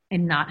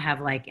and not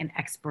have like an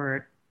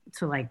expert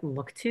to like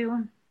look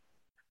to?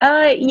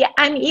 Yeah,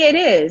 it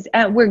is.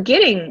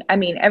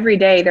 Every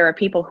day there are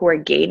people who are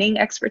gaining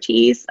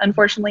expertise,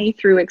 unfortunately,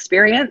 through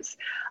experience.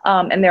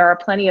 And there are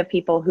plenty of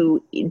people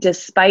who,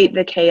 despite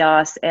the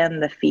chaos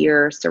and the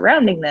fear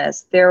surrounding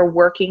this, they're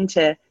working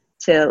to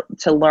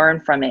learn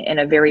from it in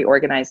a very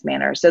organized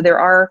manner. So there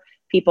are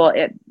people,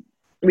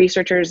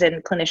 researchers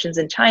and clinicians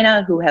in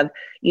China who have,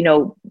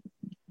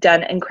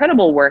 done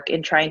incredible work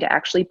in trying to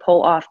actually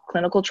pull off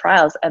clinical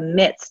trials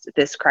amidst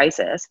this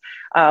crisis.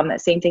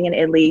 Same thing in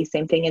Italy,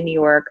 same thing in New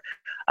York.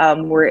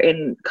 We're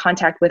in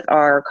contact with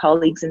our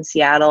colleagues in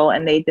Seattle,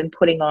 and they've been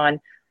putting on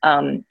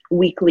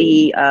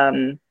weekly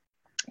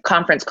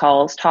conference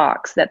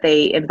talks that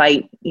they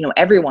invite,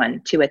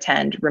 everyone to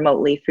attend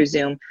remotely through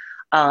Zoom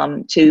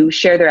to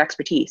share their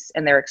expertise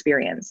and their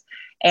experience.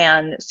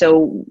 And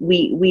so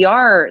we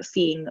are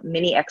seeing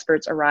many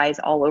experts arise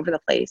all over the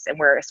place, and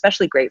we're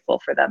especially grateful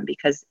for them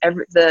because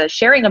the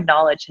sharing of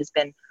knowledge has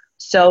been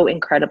so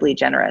incredibly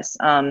generous.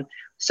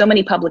 So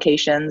many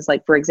publications,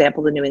 like for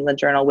example, the New England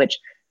Journal, which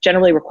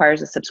generally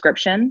requires a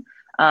subscription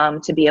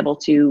to be able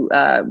to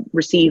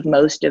receive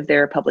most of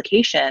their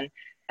publication.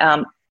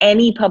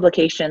 Any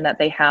publication that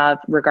they have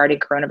regarding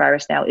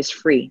coronavirus now is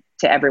free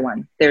to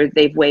everyone.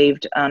 They've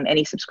waived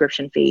any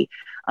subscription fee.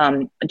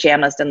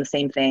 JAMA's done the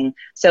same thing.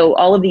 So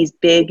all of these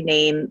big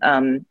name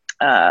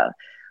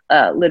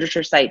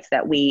literature sites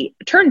that we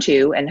turn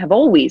to and have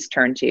always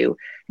turned to,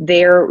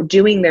 they're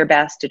doing their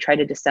best to try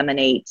to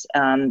disseminate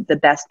the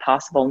best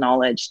possible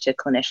knowledge to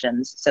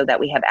clinicians so that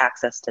we have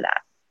access to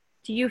that.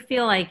 Do you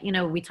feel like,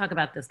 we talk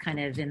about this kind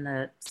of in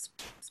the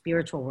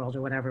spiritual world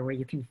or whatever, where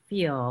you can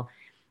feel,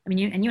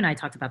 you and I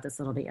talked about this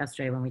a little bit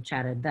yesterday when we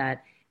chatted,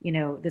 that,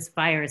 this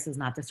virus is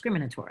not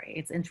discriminatory.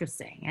 It's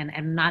interesting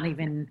and not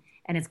even,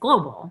 and it's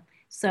global.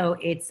 So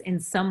it's in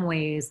some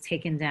ways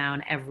taken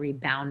down every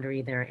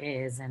boundary there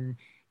is. And,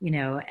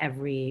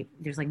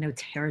 there's like no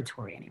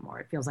territory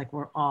anymore. It feels like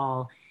we're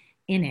all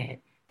in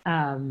it.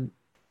 And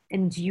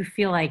do you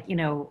feel like,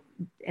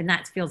 and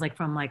that feels like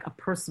from like a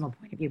personal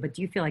point of view, but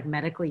do you feel like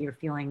medically you're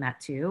feeling that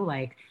too?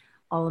 Like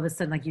all of a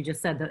sudden, like you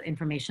just said, the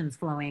information's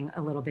flowing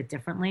a little bit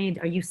differently.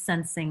 Are you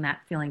sensing that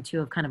feeling too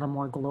of kind of a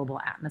more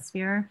global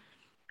atmosphere?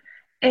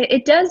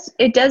 It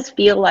does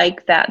feel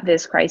like that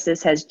this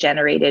crisis has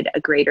generated a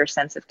greater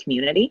sense of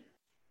community.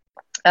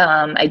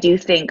 I do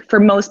think for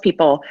most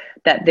people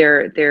that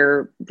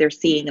they're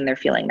seeing and they're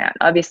feeling that.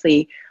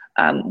 Obviously,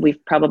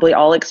 we've probably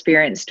all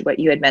experienced what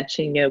you had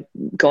mentioned,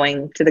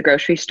 going to the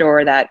grocery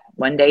store that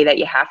one day that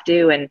you have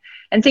to,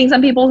 and seeing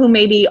some people who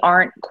maybe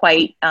aren't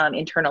quite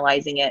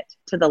internalizing it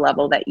to the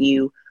level that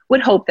you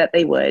would hope that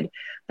they would.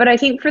 But I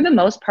think for the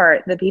most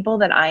part, the people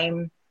that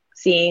I'm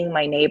seeing,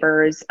 my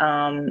neighbors,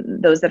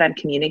 those that I'm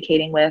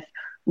communicating with,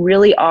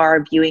 really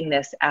are viewing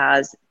this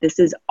as, this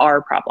is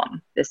our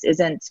problem. This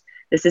isn't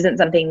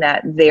something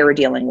that they're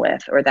dealing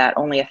with or that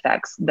only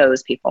affects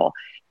those people.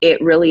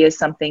 It really is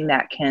something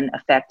that can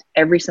affect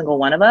every single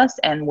one of us.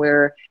 And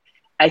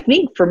I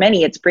think for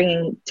many, it's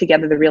bringing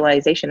together the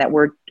realization that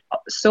we're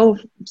so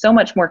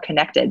much more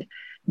connected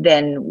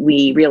than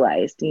we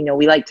realized.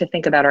 We like to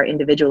think about our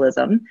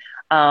individualism,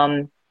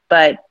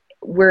 but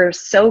we're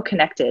so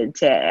connected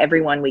to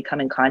everyone we come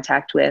in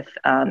contact with,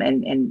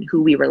 and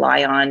who we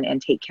rely on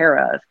and take care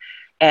of.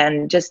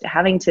 And just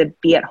having to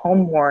be at home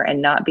more and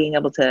not being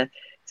able to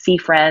see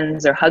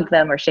friends or hug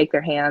them or shake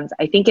their hands,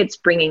 I think it's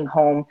bringing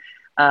home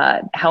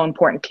how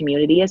important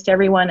community is to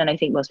everyone. And I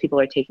think most people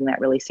are taking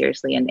that really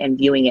seriously and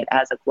viewing it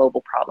as a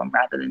global problem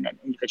rather than an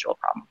individual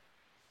problem.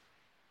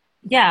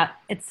 Yeah,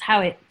 it's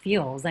how it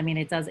feels. I mean,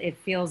 it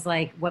feels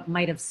like what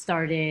might have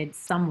started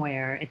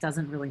somewhere, it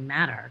doesn't really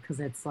matter, because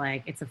it's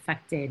like it's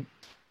affected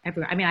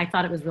everywhere. I mean, I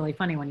thought it was really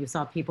funny when you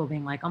saw people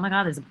being like, oh my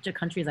God, there's a bunch of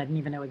countries I didn't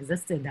even know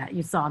existed that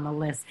you saw on the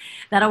list.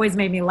 That always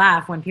made me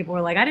laugh when people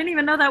were like, I didn't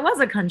even know that was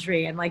a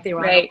country. And like they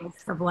were right. on the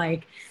list of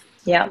like,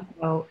 yeah,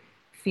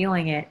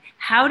 feeling it.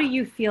 How do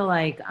you feel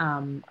like,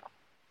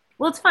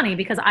 well, it's funny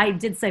because I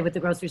did say with the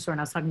grocery store,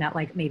 and I was talking about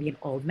like maybe an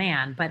old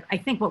man, but I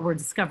think what we're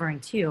discovering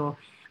too,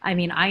 I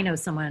mean, I know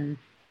someone,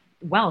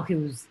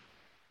 who's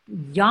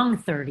young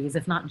 30s,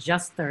 if not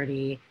just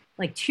 30,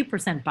 like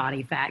 2%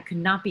 body fat, could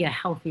not be a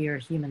healthier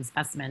human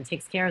specimen,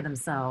 takes care of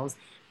themselves,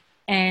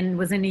 and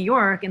was in New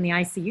York in the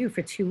ICU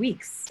for 2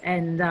 weeks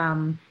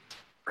and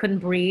couldn't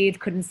breathe,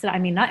 couldn't sit. I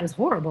mean, it was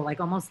horrible,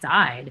 like almost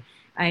died.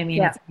 I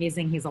mean, It's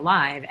amazing he's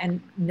alive and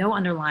no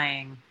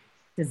underlying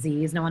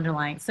disease, no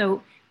underlying.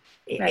 So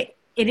right.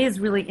 it is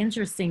really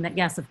interesting that,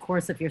 yes, of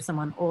course, if you're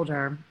someone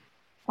older,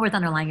 or with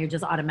underlying, you're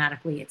just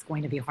automatically, it's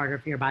going to be harder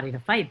for your body to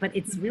fight. But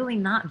it's really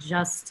not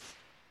just,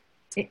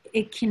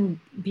 it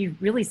can be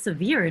really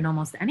severe in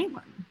almost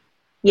anyone.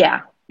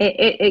 Yeah,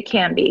 it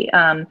can be.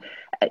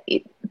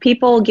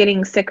 People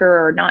getting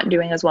sicker or not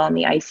doing as well in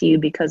the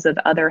ICU because of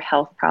other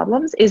health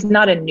problems is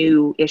not a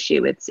new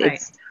issue. It's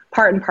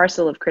part and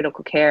parcel of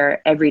critical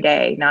care every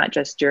day, not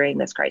just during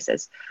this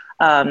crisis.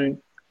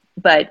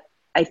 But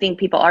I think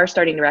people are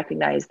starting to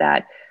recognize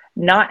that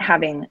not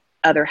having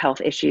other health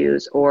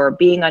issues or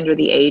being under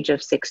the age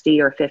of 60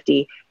 or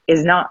 50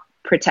 is not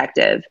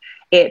protective.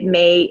 It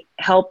may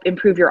help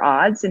improve your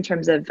odds in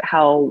terms of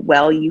how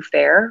well you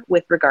fare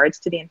with regards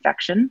to the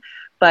infection,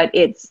 but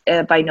it's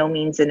by no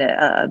means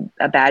a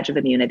badge of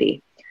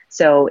immunity.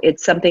 So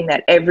it's something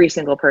that every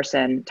single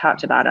person, top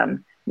to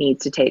bottom,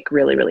 needs to take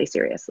really, really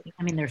seriously.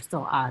 I mean, there's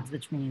still odds,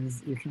 which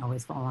means you can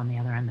always fall on the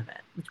other end of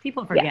it, which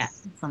people forget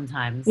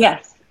sometimes.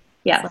 Yes.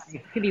 Yes. So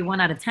it could be 1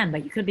 out of 10,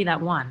 but you could be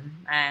that one.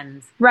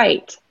 And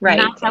right.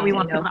 Not that we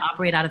want people to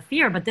operate out of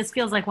fear, but this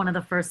feels like one of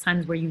the first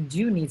times where you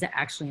do need to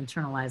actually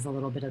internalize a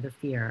little bit of the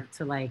fear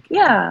to like.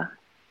 Yeah.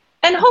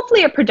 And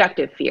hopefully a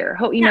productive fear.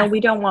 You know,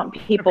 we don't want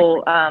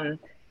people,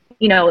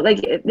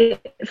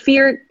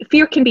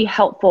 fear can be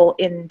helpful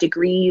in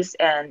degrees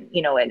and,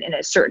 in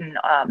a certain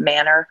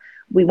manner.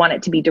 We want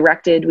it to be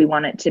directed. We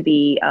want it to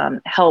be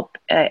help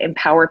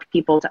empower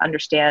people to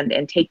understand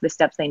and take the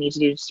steps they need to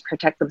do to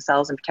protect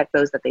themselves and protect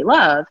those that they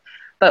love.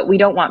 But we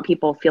don't want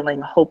people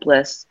feeling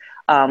hopeless,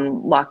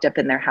 locked up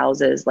in their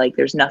houses, like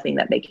there's nothing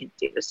that they can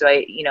do. So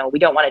we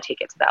don't want to take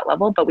it to that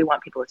level, but we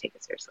want people to take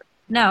it seriously.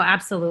 No,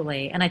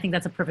 absolutely. And I think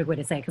that's a perfect way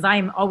to say it, because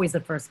I'm always the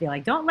first to be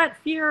like, don't let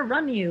fear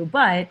run you.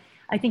 But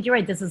I think you're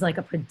right. This is like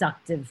a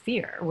productive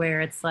fear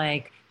where it's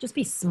like, just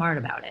be smart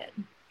about it.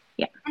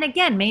 Yeah. And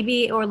again,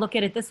 maybe, or look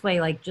at it this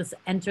way, like just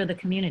enter the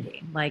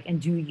community, like,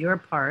 and do your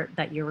part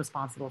that you're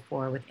responsible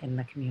for within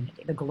the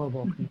community, the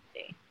global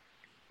community.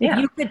 Yeah.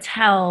 If you could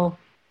tell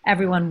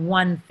everyone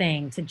one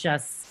thing to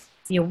just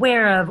be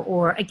aware of,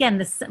 or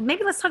again,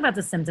 maybe let's talk about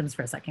the symptoms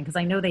for a second, because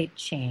I know they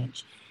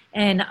change.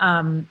 And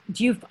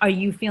are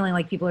you feeling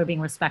like people are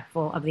being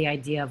respectful of the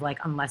idea of like,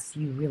 unless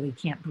you really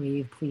can't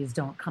breathe, please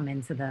don't come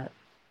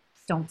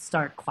don't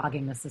start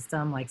clogging the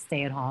system, like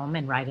stay at home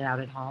and ride it out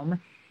at home?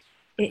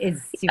 Do you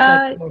feel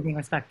like people are being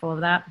respectful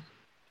of that?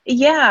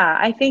 Yeah,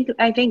 I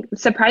think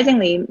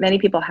surprisingly many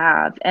people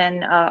have.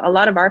 And a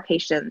lot of our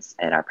patients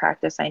at our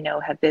practice, I know,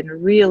 have been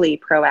really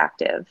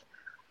proactive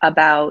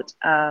about,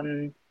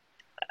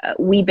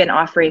 we've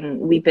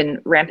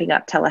been ramping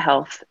up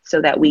telehealth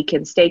so that we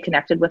can stay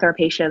connected with our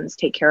patients,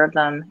 take care of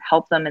them,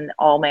 help them in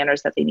all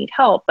manners that they need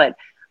help, but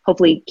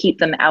hopefully keep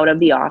them out of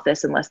the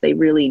office unless they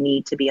really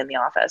need to be in the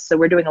office. So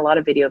we're doing a lot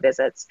of video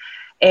visits.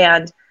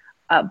 And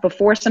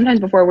sometimes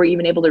before we're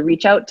even able to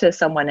reach out to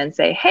someone and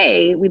say,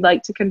 hey, we'd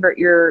like to convert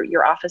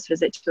your office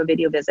visit to a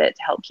video visit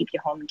to help keep you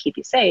home and keep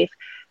you safe,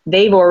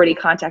 they've already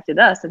contacted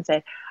us and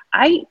said,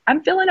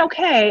 I'm feeling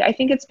okay. I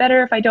think it's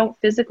better if I don't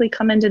physically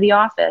come into the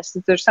office.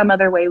 If there's some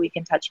other way we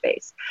can touch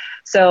base.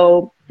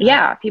 So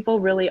yeah, people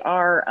really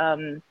are,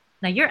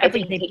 now your I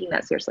think, everyday, taking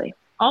that seriously.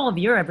 all of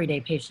your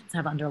everyday patients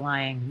have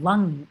underlying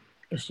lung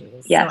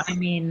issues. Yes. So, I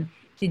mean,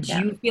 did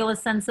you feel a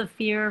sense of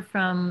fear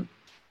from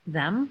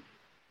them?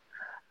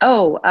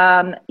 Oh,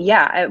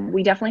 yeah,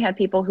 we definitely had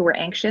people who were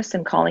anxious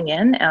and calling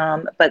in,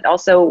 but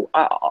also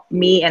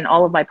me and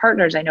all of my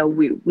partners, I know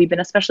we've been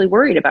especially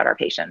worried about our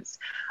patients.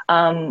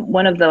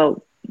 One of the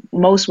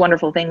most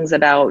wonderful things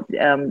about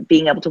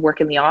being able to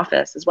work in the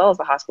office as well as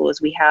the hospital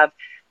is we have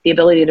the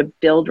ability to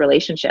build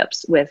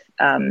relationships with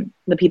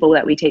the people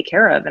that we take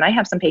care of. And I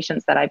have some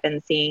patients that I've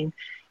been seeing,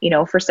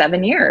 for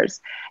 7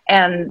 years.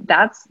 And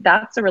that's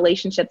a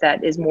relationship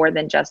that is more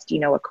than just,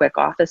 a quick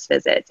office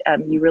visit.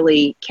 You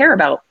really care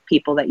about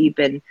people that you've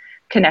been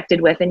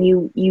connected with, and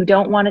you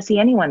don't want to see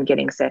anyone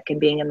getting sick and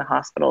being in the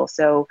hospital.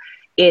 So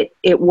it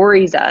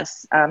worries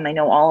us. I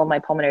know all of my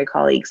pulmonary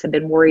colleagues have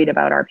been worried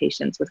about our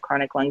patients with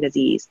chronic lung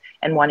disease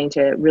and wanting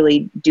to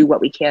really do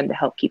what we can to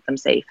help keep them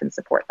safe and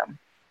support them.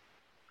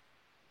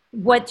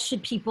 What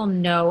should people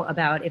know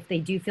about if they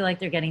do feel like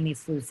they're getting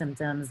these flu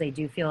symptoms, they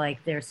do feel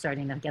like they're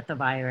starting to get the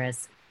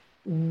virus?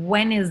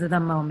 When is the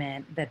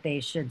moment that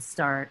they should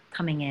start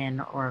coming in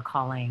or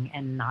calling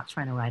and not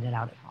trying to ride it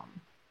out at home?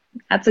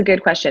 That's a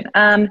good question.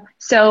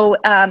 So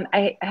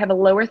I have a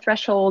lower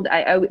threshold.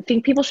 I would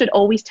think people should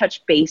always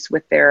touch base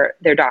with their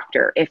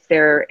doctor if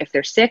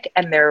they're sick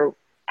and they're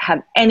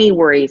have any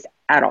worries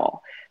at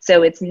all.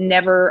 So it's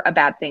never a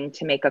bad thing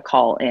to make a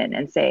call in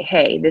and say,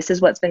 hey, this is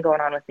what's been going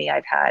on with me.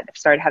 I've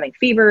started having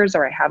fevers,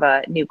 or I have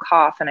a new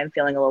cough and I'm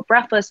feeling a little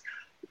breathless,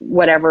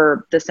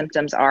 whatever the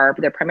symptoms are.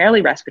 They're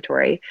primarily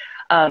respiratory.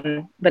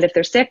 But if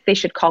they're sick, they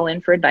should call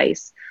in for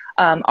advice.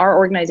 Our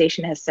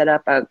organization has set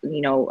up a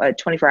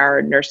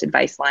 24-hour nurse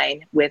advice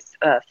line with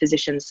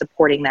physicians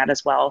supporting that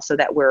as well, so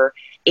that we're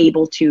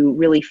able to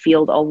really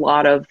field a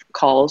lot of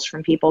calls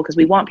from people, because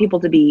we want people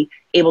to be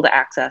able to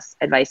access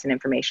advice and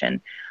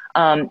information.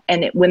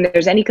 When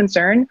there's any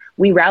concern,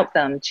 we route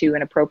them to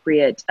an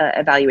appropriate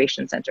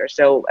evaluation center.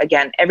 So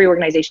again, every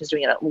organization is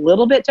doing it a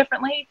little bit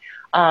differently.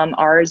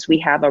 Ours, we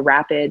have a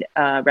rapid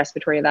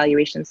respiratory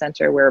evaluation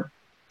center where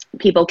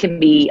people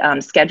can be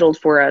scheduled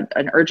for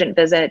an urgent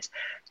visit.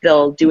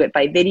 They'll do it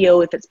by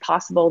video if it's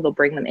possible. They'll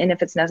bring them in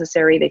if it's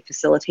necessary. They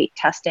facilitate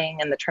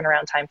testing, and the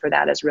turnaround time for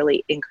that has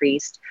really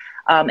increased.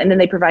 And then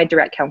they provide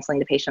direct counseling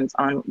to patients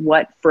on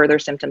what further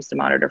symptoms to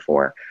monitor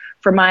for.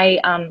 For my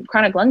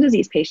chronic lung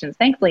disease patients,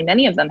 thankfully,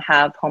 many of them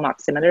have home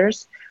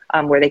oximeters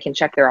where they can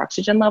check their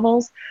oxygen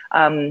levels.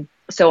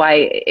 So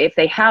if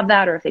they have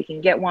that, or if they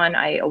can get one,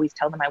 I always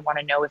tell them I want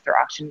to know if their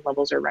oxygen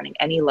levels are running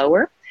any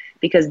lower,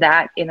 because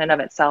that in and of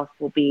itself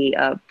will be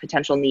a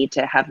potential need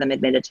to have them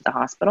admitted to the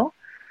hospital.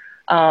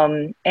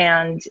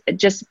 And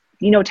just,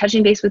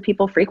 touching base with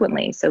people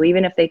frequently. So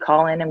even if they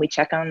call in and we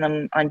check on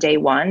them on day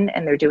 1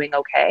 and they're doing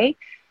okay,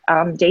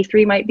 day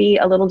 3 might be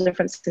a little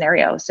different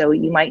scenario. So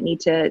you might need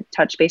to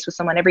touch base with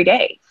someone every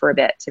day for a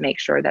bit to make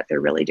sure that they're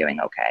really doing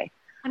okay.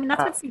 I mean,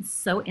 that's what seems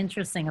so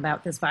interesting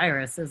about this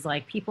virus is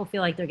like people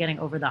feel like they're getting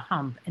over the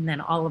hump, and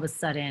then all of a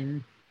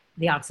sudden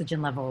the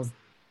oxygen levels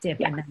dip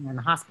and then they're in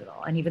the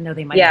hospital. And even though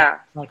they might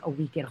have like a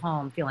week at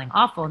home feeling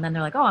awful, and then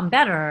they're like, oh, I'm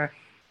better.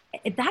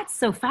 That's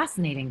so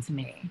fascinating to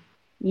me.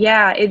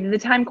 Yeah, the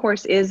time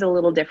course is a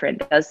little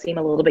different. It does seem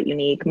a little bit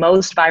unique.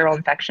 Most viral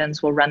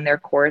infections will run their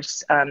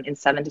course in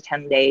 7 to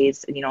 10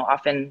 days.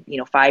 Often,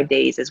 5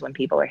 days is when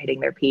people are hitting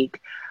their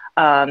peak.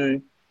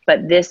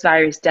 But this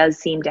virus does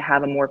seem to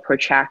have a more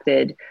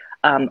protracted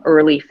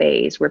early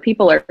phase where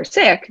people are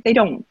sick. They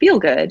don't feel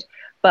good,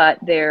 but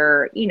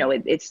they're,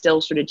 it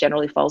still sort of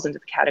generally falls into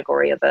the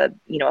category of a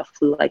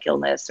flu-like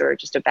illness or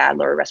just a bad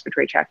lower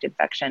respiratory tract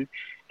infection.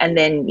 And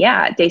then,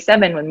 day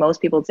 7, when most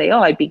people say,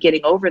 oh, I'd be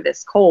getting over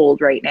this cold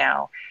right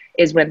now,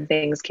 is when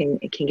things can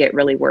get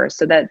really worse.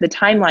 So that the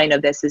timeline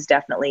of this is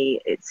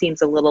definitely, it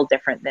seems a little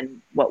different than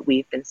what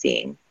we've been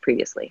seeing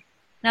previously.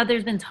 Now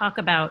there's been talk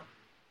about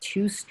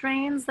 2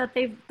 strains that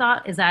they've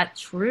thought. Is that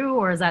true,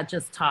 or is that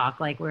just talk?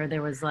 Like where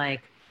there was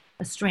like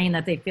a strain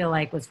that they feel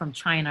like was from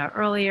China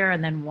earlier,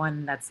 and then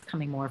one that's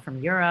coming more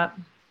from Europe?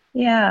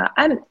 Yeah,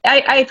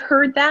 I've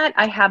heard that.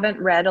 I haven't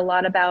read a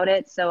lot about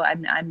it, so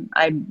I'm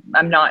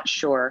not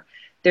sure.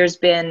 There's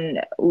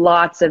been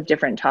lots of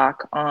different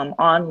talk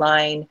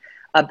online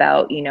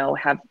about,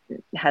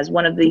 has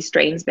one of these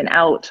strains been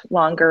out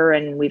longer,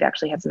 and we've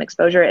actually had some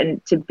exposure.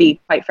 And to be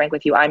quite frank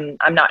with you, I'm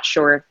not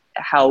sure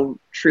how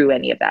true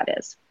any of that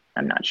is.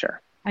 I'm not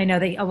sure. I know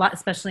a lot,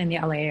 especially in the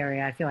LA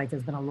area, I feel like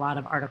there's been a lot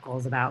of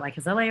articles about like,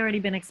 has LA already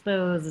been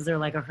exposed? Is there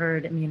like a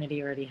herd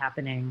immunity already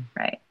happening?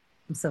 Right.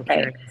 I'm so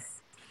curious.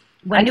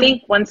 I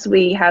think once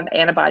we have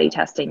antibody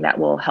testing, that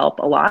will help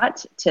a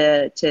lot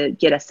to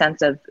get a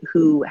sense of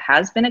who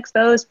has been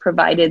exposed,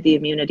 provided the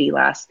immunity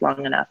lasts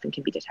long enough and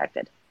can be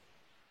detected.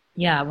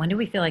 Yeah. When do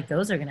we feel like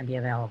those are going to be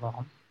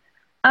available?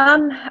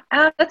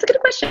 That's a good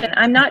question.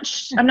 I'm not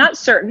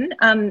certain.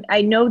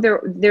 I know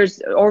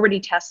there's already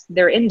tests.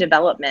 They're in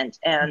development,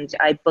 and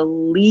I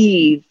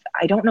believe,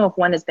 I don't know if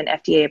one has been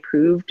FDA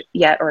approved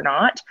yet or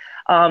not.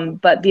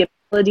 But the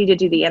ability to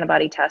do the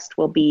antibody test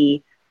will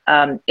be,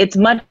 it's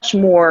much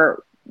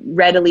more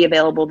readily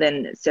available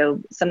than, so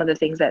some of the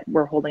things that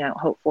we're holding out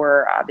hope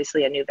for,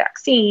 obviously a new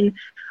vaccine,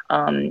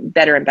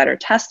 better and better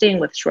testing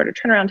with shorter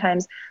turnaround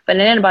times. But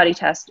an antibody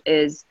test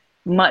is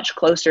much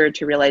closer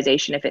to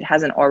realization if it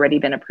hasn't already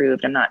been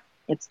approved.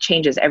 It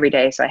changes every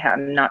day, so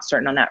I'm not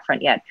certain on that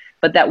front yet,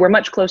 but that we're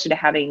much closer to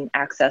having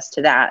access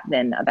to that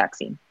than a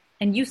vaccine.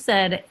 And you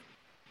said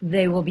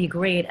they will be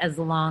great as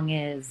long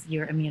as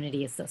your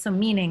immunity is so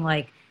meaning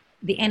like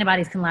the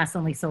antibodies can last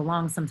only so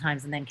long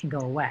sometimes and then can go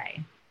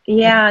away.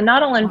 Yeah,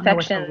 not all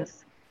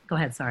infections. Go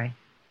ahead, sorry.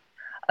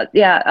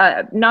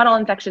 Not all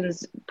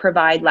infections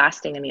provide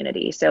lasting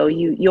immunity. So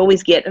you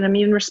always get an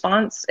immune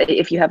response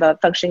if you have a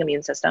functioning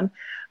immune system,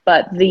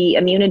 but the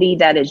immunity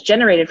that is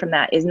generated from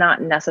that is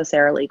not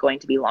necessarily going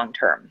to be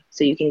long-term.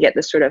 So you can get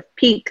this sort of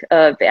peak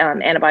of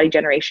antibody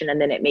generation,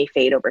 and then it may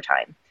fade over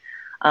time.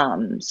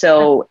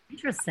 So that's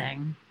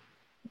interesting.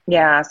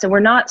 Yeah, so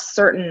we're not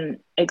certain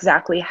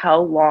exactly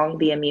how long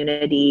the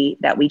immunity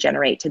that we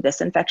generate to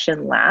this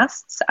infection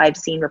lasts. I've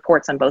seen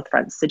reports on both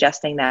fronts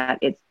suggesting that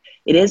it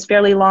is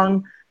fairly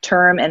long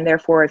term, and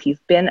therefore if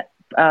you've been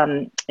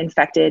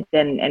infected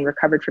and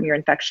recovered from your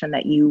infection,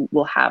 that you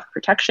will have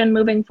protection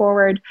moving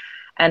forward.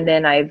 And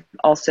then I've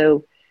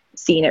also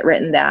seen it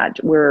written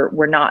that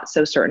we're not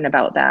so certain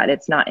about that.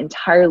 It's not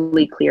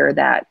entirely clear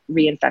that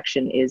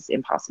reinfection is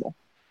impossible.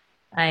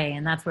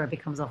 And that's where it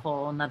becomes a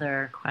whole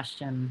another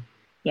question.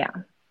 Yeah.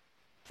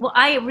 Well,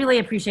 I really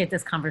appreciate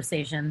this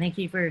conversation. Thank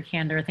you for your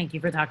candor. Thank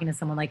you for talking to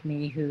someone like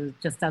me who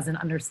just doesn't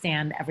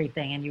understand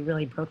everything, and you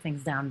really broke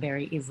things down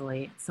very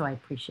easily. So I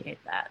appreciate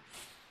that.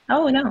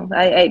 Oh, no,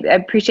 I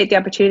appreciate the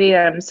opportunity.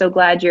 I'm so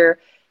glad you're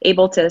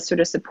able to sort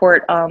of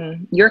support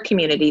your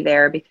community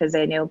there, because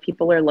I know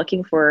people are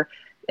looking for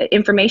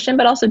information,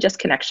 but also just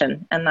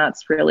connection. And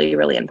that's really,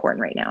 really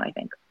important right now, I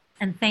think.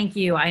 And thank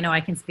you. I know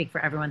I can speak for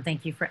everyone.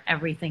 Thank you for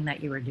everything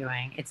that you are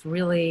doing. It's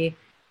really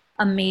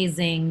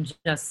amazing,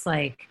 just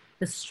like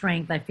the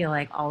strength I feel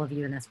like all of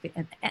you in this,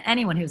 and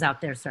anyone who's out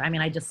there, sir. I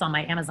mean, I just saw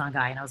my Amazon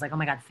guy and I was like, oh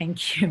my God,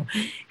 thank you.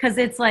 Because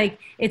it's like,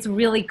 it's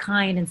really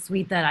kind and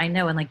sweet that I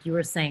know, and like you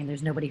were saying,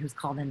 there's nobody who's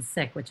called in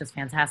sick, which is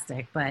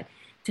fantastic. But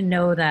to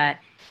know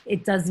that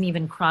it doesn't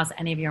even cross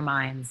any of your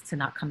minds to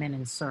not come in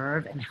and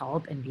serve and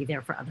help and be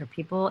there for other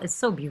people is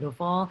so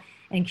beautiful,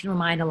 and can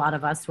remind a lot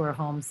of us who are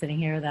home sitting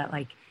here that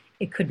like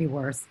it could be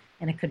worse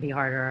and it could be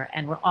harder,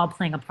 and we're all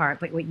playing a part,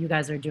 but what you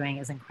guys are doing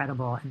is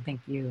incredible, and thank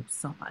you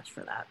so much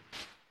for that.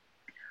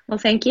 Well,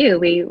 thank you.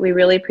 We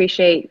really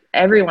appreciate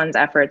everyone's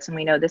efforts, and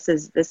we know this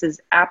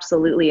is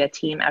absolutely a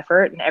team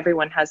effort, and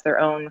everyone has their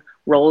own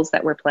roles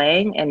that we're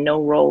playing, and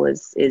no role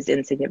is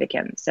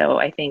insignificant. So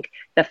I think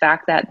the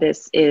fact that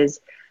this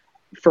is,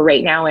 for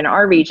right now in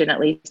our region at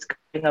least,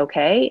 going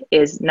okay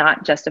is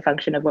not just a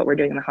function of what we're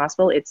doing in the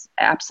hospital. It's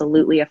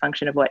absolutely a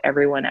function of what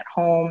everyone at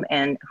home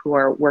and who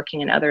are working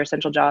in other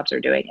essential jobs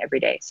are doing every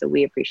day. So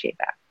we appreciate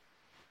that.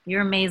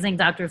 You're amazing,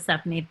 Dr.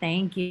 Stephanie.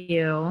 Thank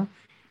you.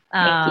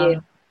 Thank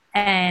you.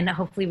 And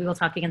hopefully we will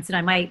talk again soon.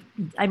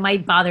 I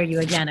might bother you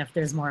again if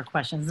there's more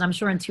questions. And I'm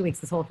sure in 2 weeks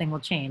this whole thing will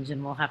change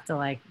and we'll have to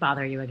like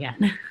bother you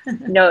again.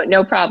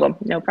 No problem.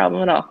 No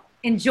problem at all.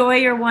 Enjoy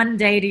your one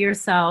day to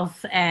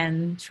yourself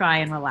and try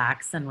and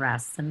relax and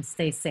rest and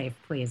stay safe,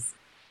 please.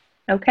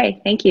 Okay.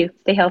 Thank you.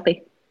 Stay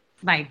healthy.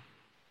 Bye.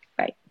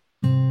 Bye.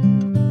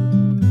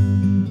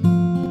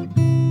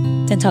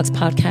 DenTalks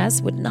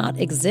podcast would not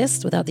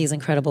exist without these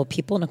incredible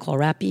people: Nicole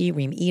Rappi,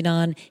 Reem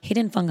Edon,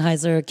 Hayden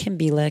Fungheiser, Kim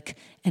Bielik,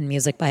 and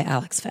music by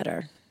Alex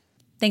Feder.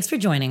 Thanks for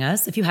joining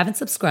us. If you haven't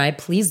subscribed,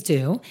 please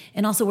do.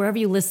 And also, wherever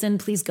you listen,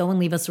 please go and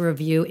leave us a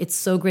review. It's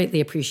so greatly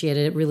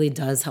appreciated. It really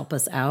does help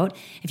us out.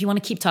 If you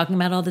want to keep talking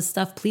about all this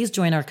stuff, please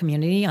join our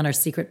community on our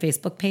secret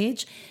Facebook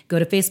page. Go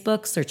to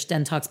Facebook, search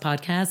DenTalks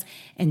Podcast,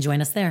 and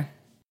join us there.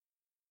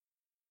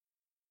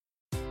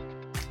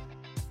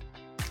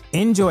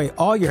 Enjoy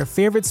all your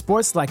favorite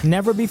sports like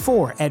never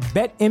before at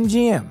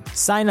BetMGM.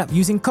 Sign up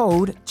using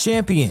code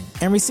CHAMPION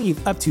and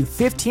receive up to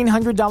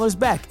 $1,500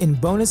 back in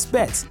bonus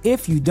bets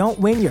if you don't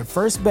win your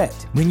first bet.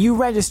 When you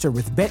register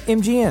with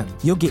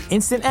BetMGM, you'll get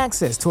instant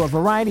access to a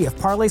variety of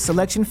parlay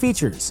selection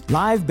features,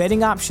 live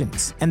betting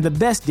options, and the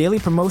best daily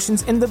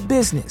promotions in the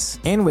business.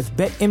 And with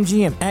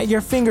BetMGM at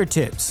your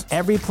fingertips,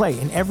 every play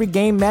and every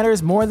game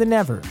matters more than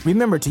ever.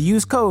 Remember to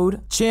use code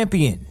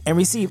CHAMPION and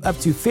receive up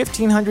to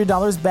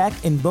 $1,500 back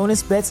in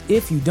bonus bets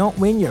if you don't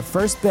win your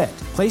first bet.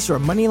 Place your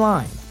money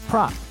line,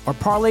 prop, or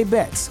parlay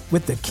bets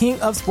with the king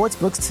of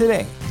sportsbooks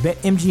today.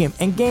 BetMGM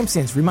and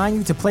GameSense remind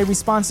you to play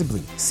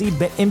responsibly. See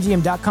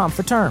BetMGM.com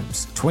for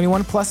terms.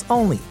 21 plus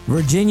only.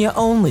 Virginia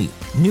only.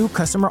 New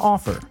customer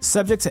offer.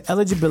 Subject to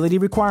eligibility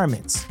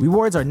requirements.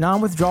 Rewards are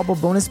non-withdrawable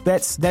bonus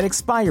bets that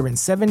expire in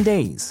 7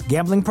 days.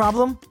 Gambling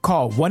problem?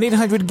 Call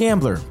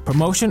 1-800-GAMBLER.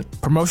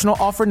 Promotional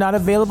offer not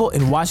available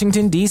in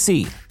Washington,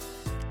 D.C.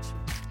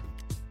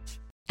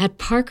 At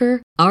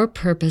Parker, our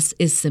purpose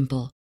is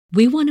simple.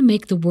 We want to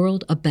make the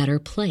world a better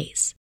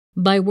place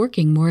by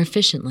working more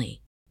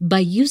efficiently, by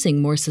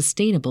using more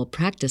sustainable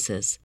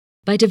practices,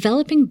 by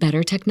developing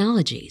better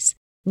technologies.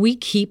 We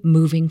keep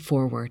moving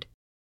forward.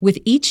 With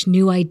each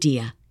new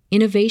idea,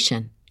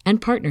 innovation,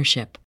 and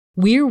partnership,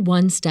 we're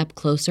one step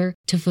closer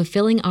to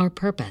fulfilling our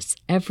purpose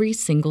every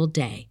single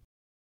day.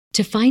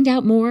 To find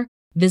out more,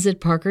 visit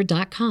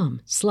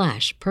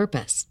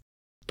parker.com/purpose.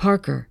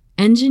 Parker,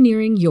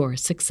 engineering your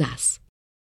success.